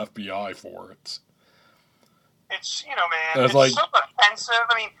arrested by the FBI for it. It's, you know, man, it's like, so offensive.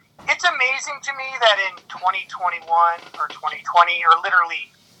 I mean, it's amazing to me that in 2021 or 2020 or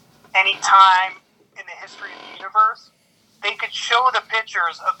literally any time in the history of the universe, they could show the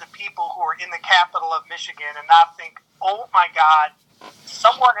pictures of the people who are in the capital of Michigan and not think, oh my God,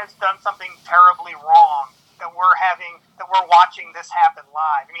 someone has done something terribly wrong. That we're watching this happen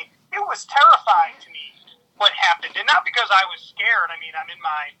live. I mean, it was terrifying to me what happened, and not because I was scared. I mean, I'm in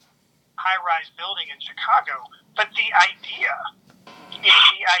my high-rise building in Chicago, but the idea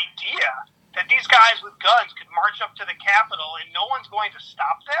that these guys with guns could march up to the Capitol and no one's going to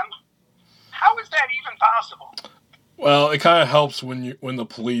stop them. How is that even possible? Well, it kind of helps when the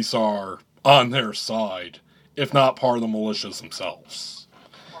police are on their side, if not part of the militias themselves.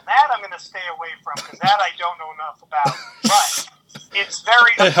 That I'm going to stay away from, because that I don't know enough about. But it's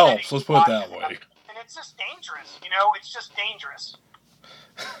very it helps, let's put it that way. And it's just dangerous, you know? It's just dangerous.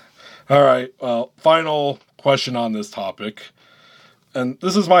 All right, well, final question on this topic. And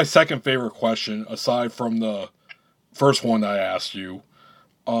this is my second favorite question, aside from the first one I asked you.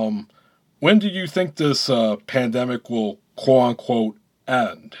 When do you think this pandemic will, quote-unquote,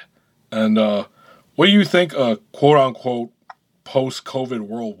 end? And what do you think a, quote-unquote, post-COVID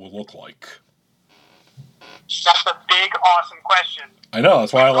world will look like? That's a big, awesome question. I know,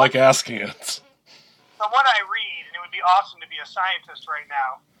 that's why I like asking it. From what I read, and it would be awesome to be a scientist right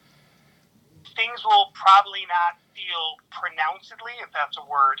now, things will probably not feel pronouncedly, if that's a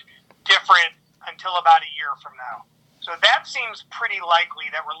word, different until about a year from now. So that seems pretty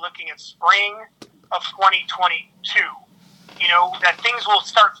likely that we're looking at spring of 2022. You know, that things will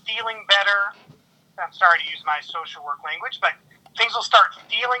start feeling better. I'm sorry to use my social work language, but things will start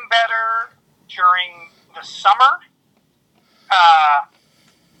feeling better during the summer,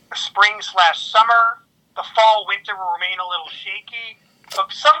 spring/summer. The fall, winter will remain a little shaky.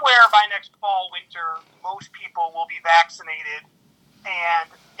 But somewhere by next fall, winter, most people will be vaccinated. And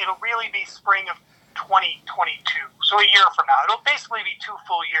it'll really be spring of 2022. So a year from now. It'll basically be 2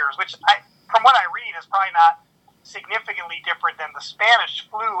 full years, which, from what I read, is probably not significantly different than the Spanish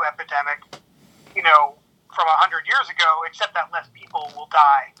flu epidemic, from 100 years ago, except that less people will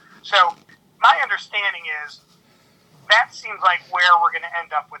die. So my understanding is that seems like where we're going to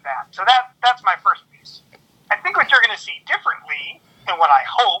end up with that. So that's my first piece. I think what you're going to see differently, and what I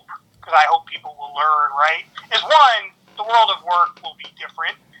hope, because I hope people will learn, right, is one, the world of work will be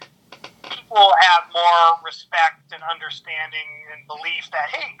different. People have more respect and understanding and belief that,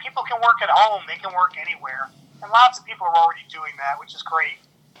 hey, people can work at home, they can work anywhere. And lots of people are already doing that, which is great.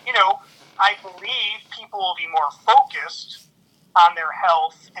 I believe people will be more focused on their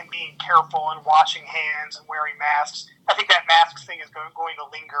health and being careful and washing hands and wearing masks. I think that mask thing is going to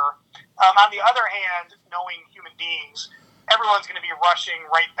linger. On the other hand, knowing human beings, everyone's going to be rushing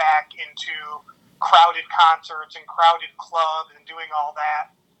right back into crowded concerts and crowded clubs and doing all that.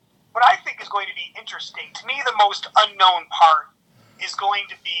 What I think is going to be interesting, to me the most unknown part is going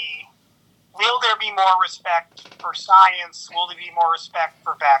to be, will there be more respect for science? Will there be more respect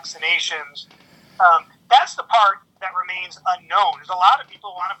for vaccinations? That's the part that remains unknown. There's a lot of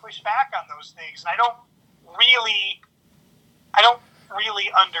people who want to push back on those things, and I don't really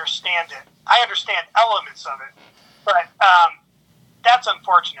understand it. I understand elements of it, but that's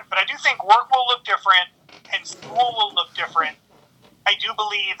unfortunate. But I do think work will look different, and school will look different. I do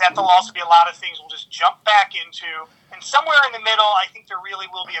believe that there'll also be a lot of things we'll just jump back into, and somewhere in the middle, I think there really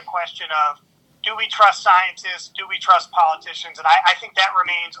will be a question of, do we trust scientists? Do we trust politicians? And I think that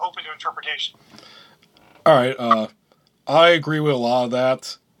remains open to interpretation. All right, I agree with a lot of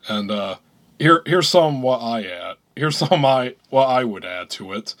that, and here's some what I would add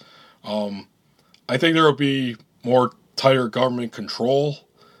to it. I think there will be more tighter government control,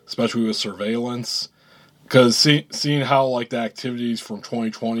 especially with surveillance, because seeing how the activities from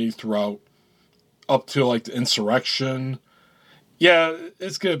 2020 throughout up to the insurrection, yeah,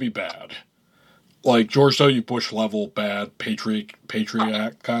 it's gonna be bad. George W. Bush level bad Patriot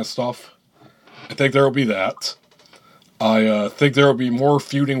Act kind of stuff. I think there will be that. I think there will be more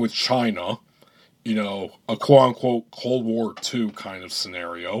feuding with China, a quote-unquote Cold War II kind of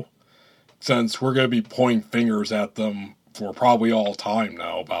scenario, since we're going to be pointing fingers at them for probably all time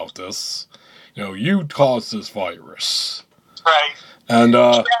now about this. You caused this virus. Right. And,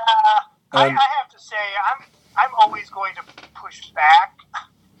 I have to say, I'm always going to push back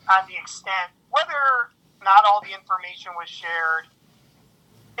on the extent, whether not all the information was shared,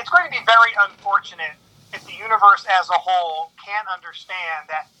 it's going to be very unfortunate if the universe as a whole can't understand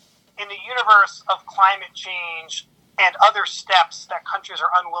that in the universe of climate change and other steps that countries are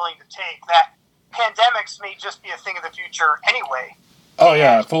unwilling to take, that pandemics may just be a thing of the future anyway. Oh,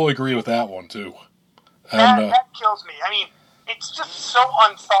 yeah, I fully agree with that one, too. And, that kills me. I mean, it's just so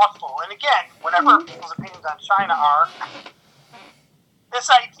unthoughtful. And again, whatever people's opinions on China are, this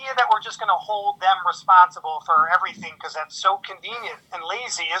idea that we're just going to hold them responsible for everything because that's so convenient and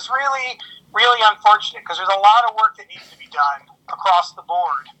lazy is really, really unfortunate, because there's a lot of work that needs to be done across the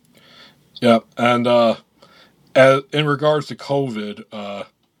board. Yep, and in regards to COVID,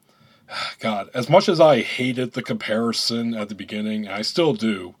 God, as much as I hated the comparison at the beginning, I still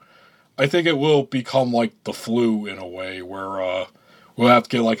do, I think it will become like the flu in a way, where we'll have to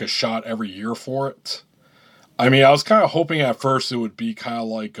get a shot every year for it. I mean, I was kind of hoping at first it would be kind of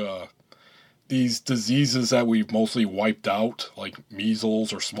like these diseases that we've mostly wiped out, like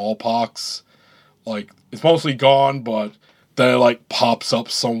measles or smallpox. It's mostly gone, but then it pops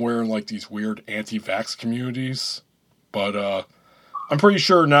up somewhere in these weird anti-vax communities. But I'm pretty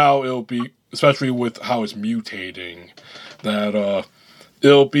sure now it'll be, especially with how it's mutating, that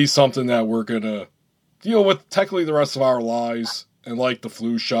it'll be something that we're going to deal with technically the rest of our lives. And like the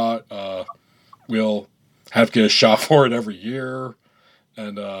flu shot, we'll have to get a shot for it every year.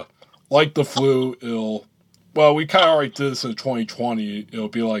 And like the flu, we kind of already did this in 2020. It'll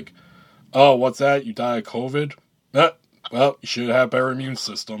be like, oh, what's that? You died of COVID? Well, you should have a better immune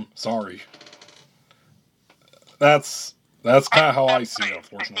system. Sorry. That's kind of how I see it,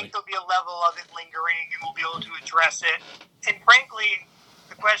 unfortunately. I think there'll be a level of it lingering, and we'll be able to address it. And frankly,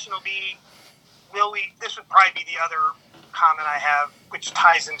 the question will be, this would probably be the other comment I have, which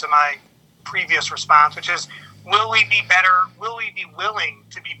ties into my previous response, which is, will we be willing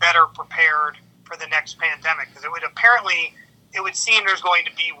to be better prepared for the next pandemic? Because it would seem there's going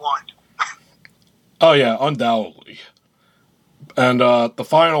to be one. Oh yeah, undoubtedly. And the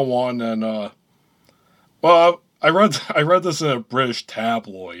final one, and I read this in a British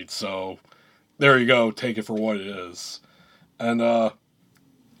tabloid, so there you go, take it for what it is. And I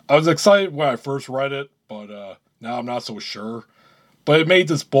was excited when I first read it, but now I'm not so sure. but it made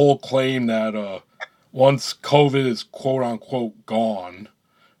this bold claim that once COVID is quote-unquote gone,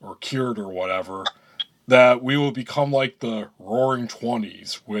 or cured or whatever, that we will become like the Roaring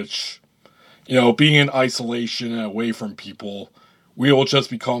 '20s, which, being in isolation and away from people, we will just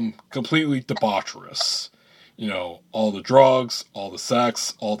become completely debaucherous. All the drugs, all the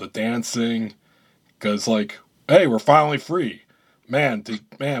sex, all the dancing, because, hey, we're finally free. Man,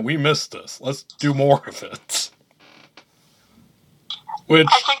 we missed this. Let's do more of it. Which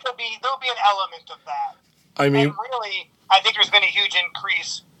I think there'll be an element of that. I mean, and really, I think there's been a huge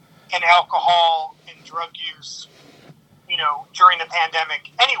increase in alcohol and drug use, during the pandemic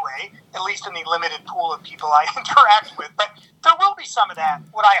anyway, at least in the limited pool of people I interact with. But there will be some of that.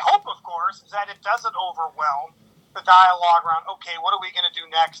 What I hope, of course, is that it doesn't overwhelm the dialogue around, okay, what are we going to do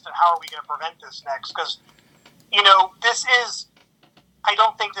next and how are we going to prevent this next? Because, I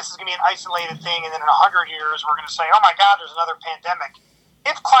don't think this is going to be an isolated thing and then in 100 years we're going to say, oh my God, there's another pandemic.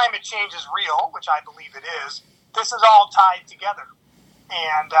 If climate change is real, which I believe it is, this is all tied together.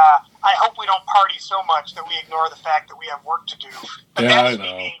 And I hope we don't party so much that we ignore the fact that we have work to do. But that's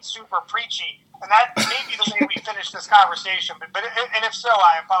me being super preachy. And that may be the way we finish this conversation. But if so,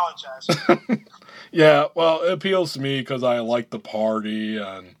 I apologize. Yeah, well, it appeals to me because I like the party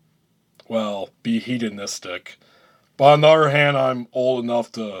and, be hedonistic. But on the other hand, I'm old enough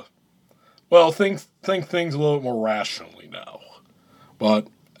to, think things a little bit more rationally now. But,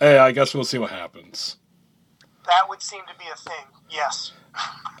 hey, I guess we'll see what happens. That would seem to be a thing, yes.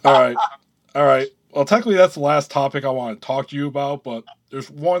 All right. Well, technically that's the last topic I want to talk to you about, but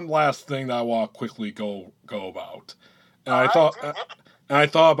there's one last thing that I want to quickly go about. And I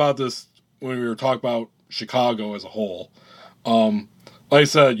thought about this when we were talking about Chicago as a whole. Like I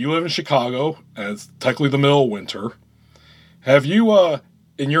said, you live in Chicago, and it's technically the middle of winter. Have you,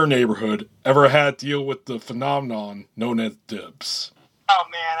 in your neighborhood, ever had to deal with the phenomenon known as dibs? Oh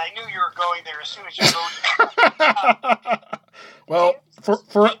man, I knew you were going there as soon as you wrote it. Well, does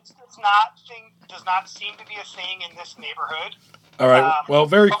not seem to be a thing in this neighborhood. All right.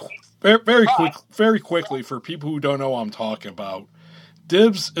 Very quickly, for people who don't know what I'm talking about,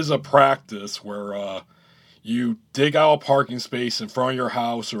 dibs is a practice where you dig out a parking space in front of your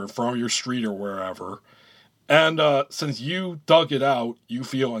house or in front of your street or wherever, and since you dug it out, you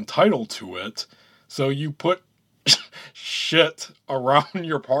feel entitled to it, so you put shit around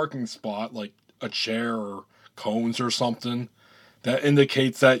your parking spot, like a chair or cones or something, that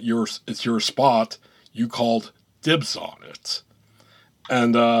indicates that it's your spot. You called dibs on it.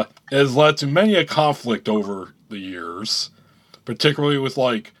 And it has led to many a conflict over the years, particularly with,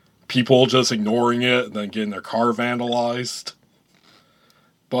 people just ignoring it and then getting their car vandalized.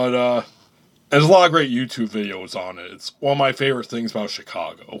 But, there's a lot of great YouTube videos on it. It's one of my favorite things about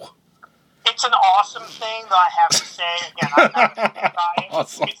Chicago. It's an awesome thing, though I have to say, again, I'm not offended by it.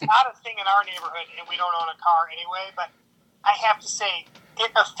 Awesome. It's not a thing in our neighborhood, and we don't own a car anyway, but I have to say,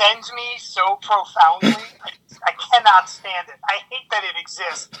 it offends me so profoundly. I cannot stand it. I hate that it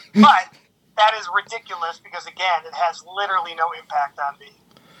exists, but that is ridiculous because, again, it has literally no impact on me.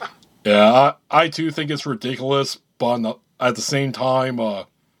 Yeah, I too think it's ridiculous, but at the same time,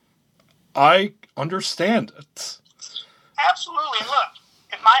 I understand it. Absolutely. Look,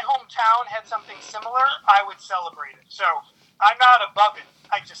 if my hometown had something similar, I would celebrate it. So I'm not above it.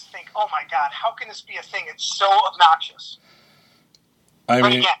 I just think, oh my God, how can this be a thing? It's so obnoxious. But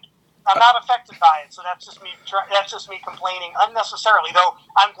again, I'm not affected by it, so that's just me complaining unnecessarily. Though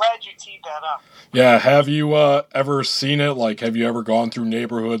I'm glad you teed that up. Yeah, have you ever seen it? Have you ever gone through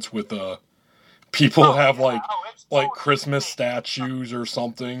neighborhoods with people have Christmas statues or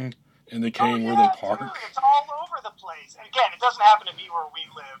something indicating where they park? Dude, it's all over the place. And again, it doesn't happen to be where we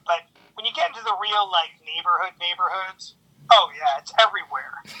live, but when you get into the real neighborhoods, oh yeah, it's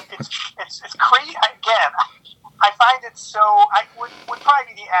everywhere. It's crazy. Again, I find it so. Would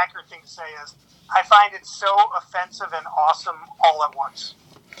probably be the accurate thing to say is I find it so offensive and awesome all at once.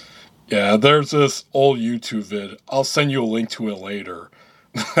 Yeah, there's this old YouTube vid. I'll send you a link to it later.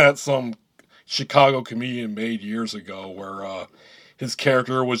 That some Chicago comedian made years ago, where his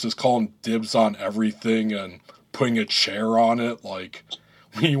character was just calling dibs on everything and putting a chair on it. Like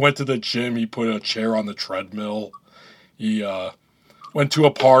when he went to the gym, he put a chair on the treadmill. He went to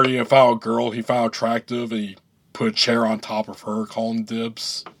a party and found a girl he found attractive, and he put a chair on top of her, calling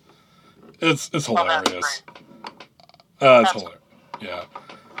dibs. It's hilarious. It's hilarious. Yeah.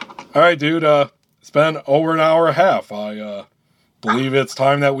 All right, dude. It's been over an hour and a half. I believe it's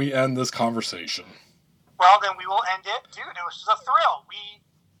time that we end this conversation. Well, then we will end it. Dude, it was just a thrill.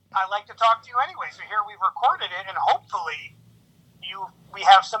 I like to talk to you anyway, so here we've recorded it, and hopefully we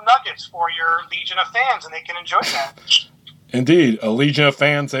have some nuggets for your legion of fans, and they can enjoy that. Indeed, a legion of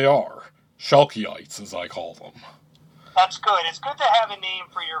fans they are. Schuelkeites, as I call them. That's good. It's good to have a name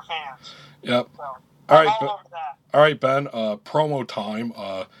for your fans. Yep. So, all right, Ben. Promo time.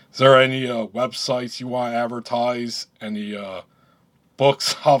 Is there any websites you want to advertise? Any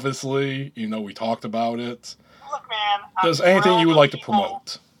books? Obviously, we talked about it. Look, man. There's anything you would like to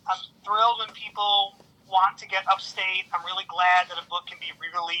promote? I'm thrilled when people want to get upstate. I'm really glad that a book can be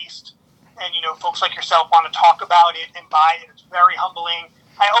re-released, and folks like yourself want to talk about it and buy it. It's very humbling.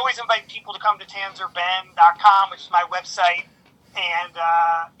 I always invite people to come to tanzerben.com, which is my website, and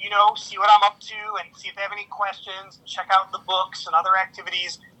see what I'm up to and see if they have any questions, and check out the books and other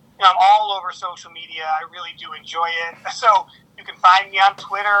activities. I'm all over social media. I really do enjoy it. So you can find me on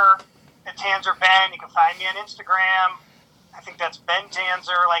Twitter at TanzerBen. You can find me on Instagram. I think that's Ben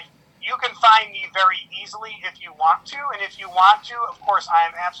Tanzer. You can find me very easily if you want to, and if you want to, of course, I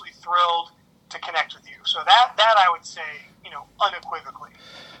am absolutely thrilled to connect with you. So that I would say, unequivocally.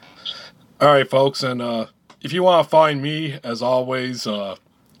 All right, folks, and if you want to find me, as always,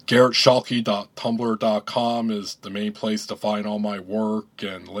 GarretSchulke.tumblr.com is the main place to find all my work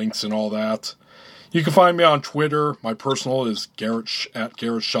and links and all that. You can find me on Twitter. My personal is Garret at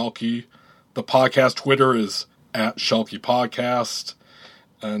Garret Schuelke. The podcast Twitter is at Schuelke Podcast.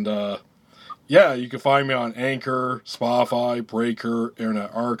 And, you can find me on Anchor, Spotify, Breaker,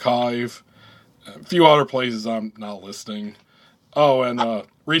 Internet Archive, a few other places I'm not listing. Oh, and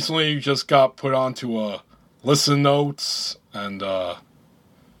recently just got put onto Listen Notes and,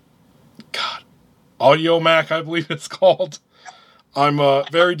 Audio Mac, I believe it's called. I'm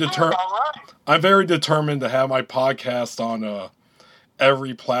very determined. I'm very determined to have my podcast on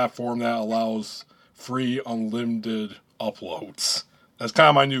every platform that allows free, unlimited uploads. That's kind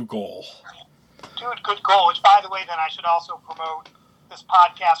of my new goal. Dude, good goal. Which, by the way, then I should also promote this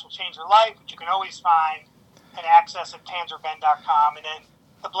podcast will change your life, which you can always find and access at tanzerben.com, and then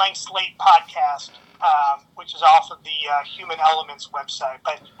the Blank Slate podcast, which is off of the Human Elements website.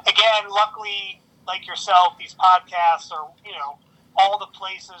 But again, luckily, like yourself, these podcasts are, all the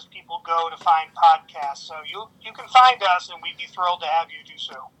places people go to find podcasts. So you can find us, and we'd be thrilled to have you do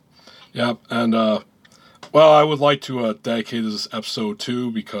so. Yep, and I would like to dedicate this episode to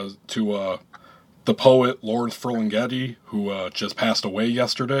the poet Lawrence Ferlinghetti, who just passed away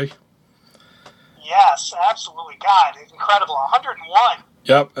yesterday. Yes, absolutely. God, it's incredible. 101.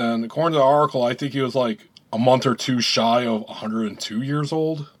 Yep, and according to the article, I think he was a month or two shy of 102 years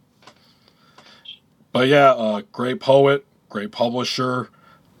old. But yeah, great poet, great publisher,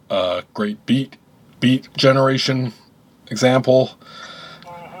 great beat generation example.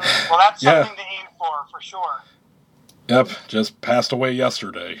 Mm-hmm. Well, that's something to aim for sure. Yep, just passed away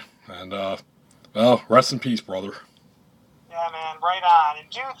yesterday. And, rest in peace, brother. Yeah, man, right on. And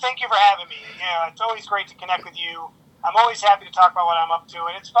dude, thank you for having me. It's always great to connect with you. I'm always happy to talk about what I'm up to,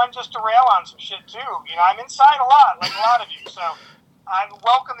 and it's fun just to rail on some shit, too. I'm inside a lot, like a lot of you, so I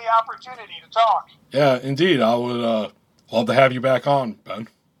welcome the opportunity to talk. Yeah, indeed. I would love to have you back on, Ben.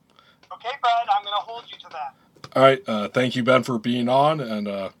 Okay, bud. I'm going to hold you to that. All right. Thank you, Ben, for being on, and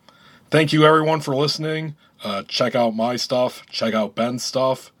thank you, everyone, for listening. Check out my stuff. Check out Ben's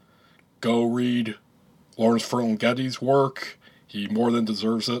stuff. Go read Lawrence Ferlinghetti's work. He more than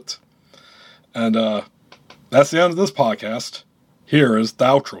deserves it. And that's the end of this podcast. Here is the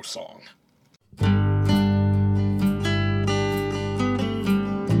outro song.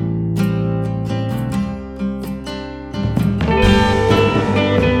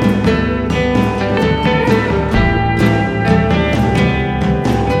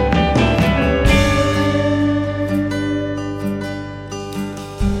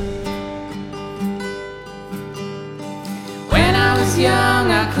 Young,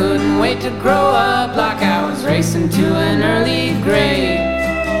 I couldn't wait to grow up like I was racing to an early grave.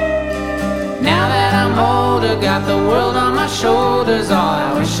 Now that I'm older, got the world on my shoulders, all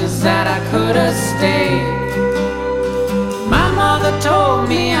I wish is that I could have stayed. My mother told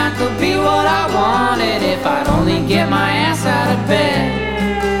me I could be what I wanted if I'd only get my ass out of bed.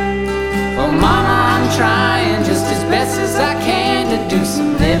 Well, mama, I'm trying just as best as I can to do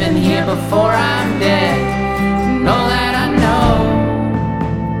some living here before I'm dead. And all that I know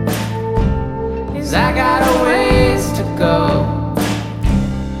I got a ways to go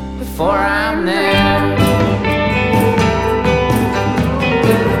before I'm there.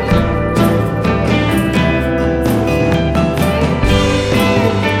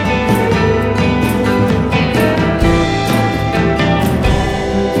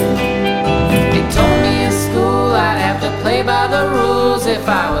 They told me in school I'd have to play by the rules if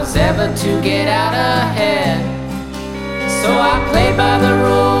I was ever to get out ahead. So I played by the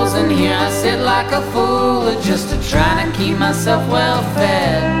rules, and here I sit like a fool, just to try to keep myself well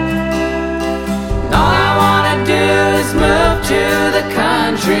fed. And all I wanna do is move to the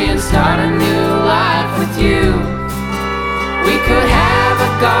country and start a new life with you. We could have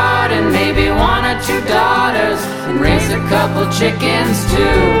a garden, maybe 1 or 2 daughters, and raise a couple chickens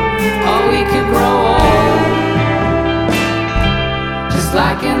too. Or we could grow old, just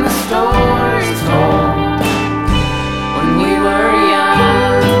like in the stories told when we were young.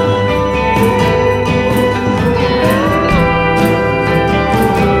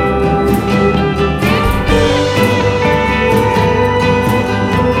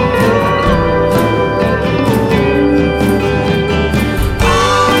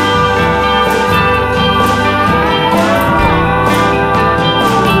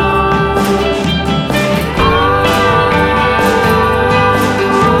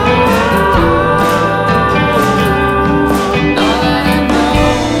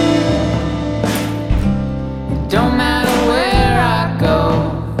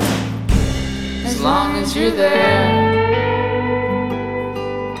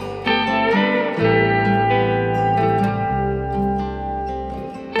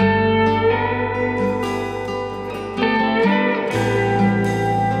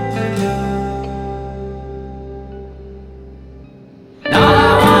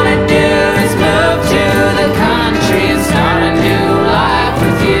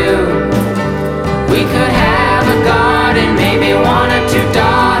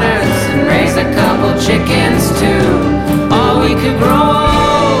 Chickens too, or we could grow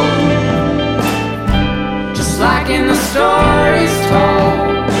old, just like in the stories told.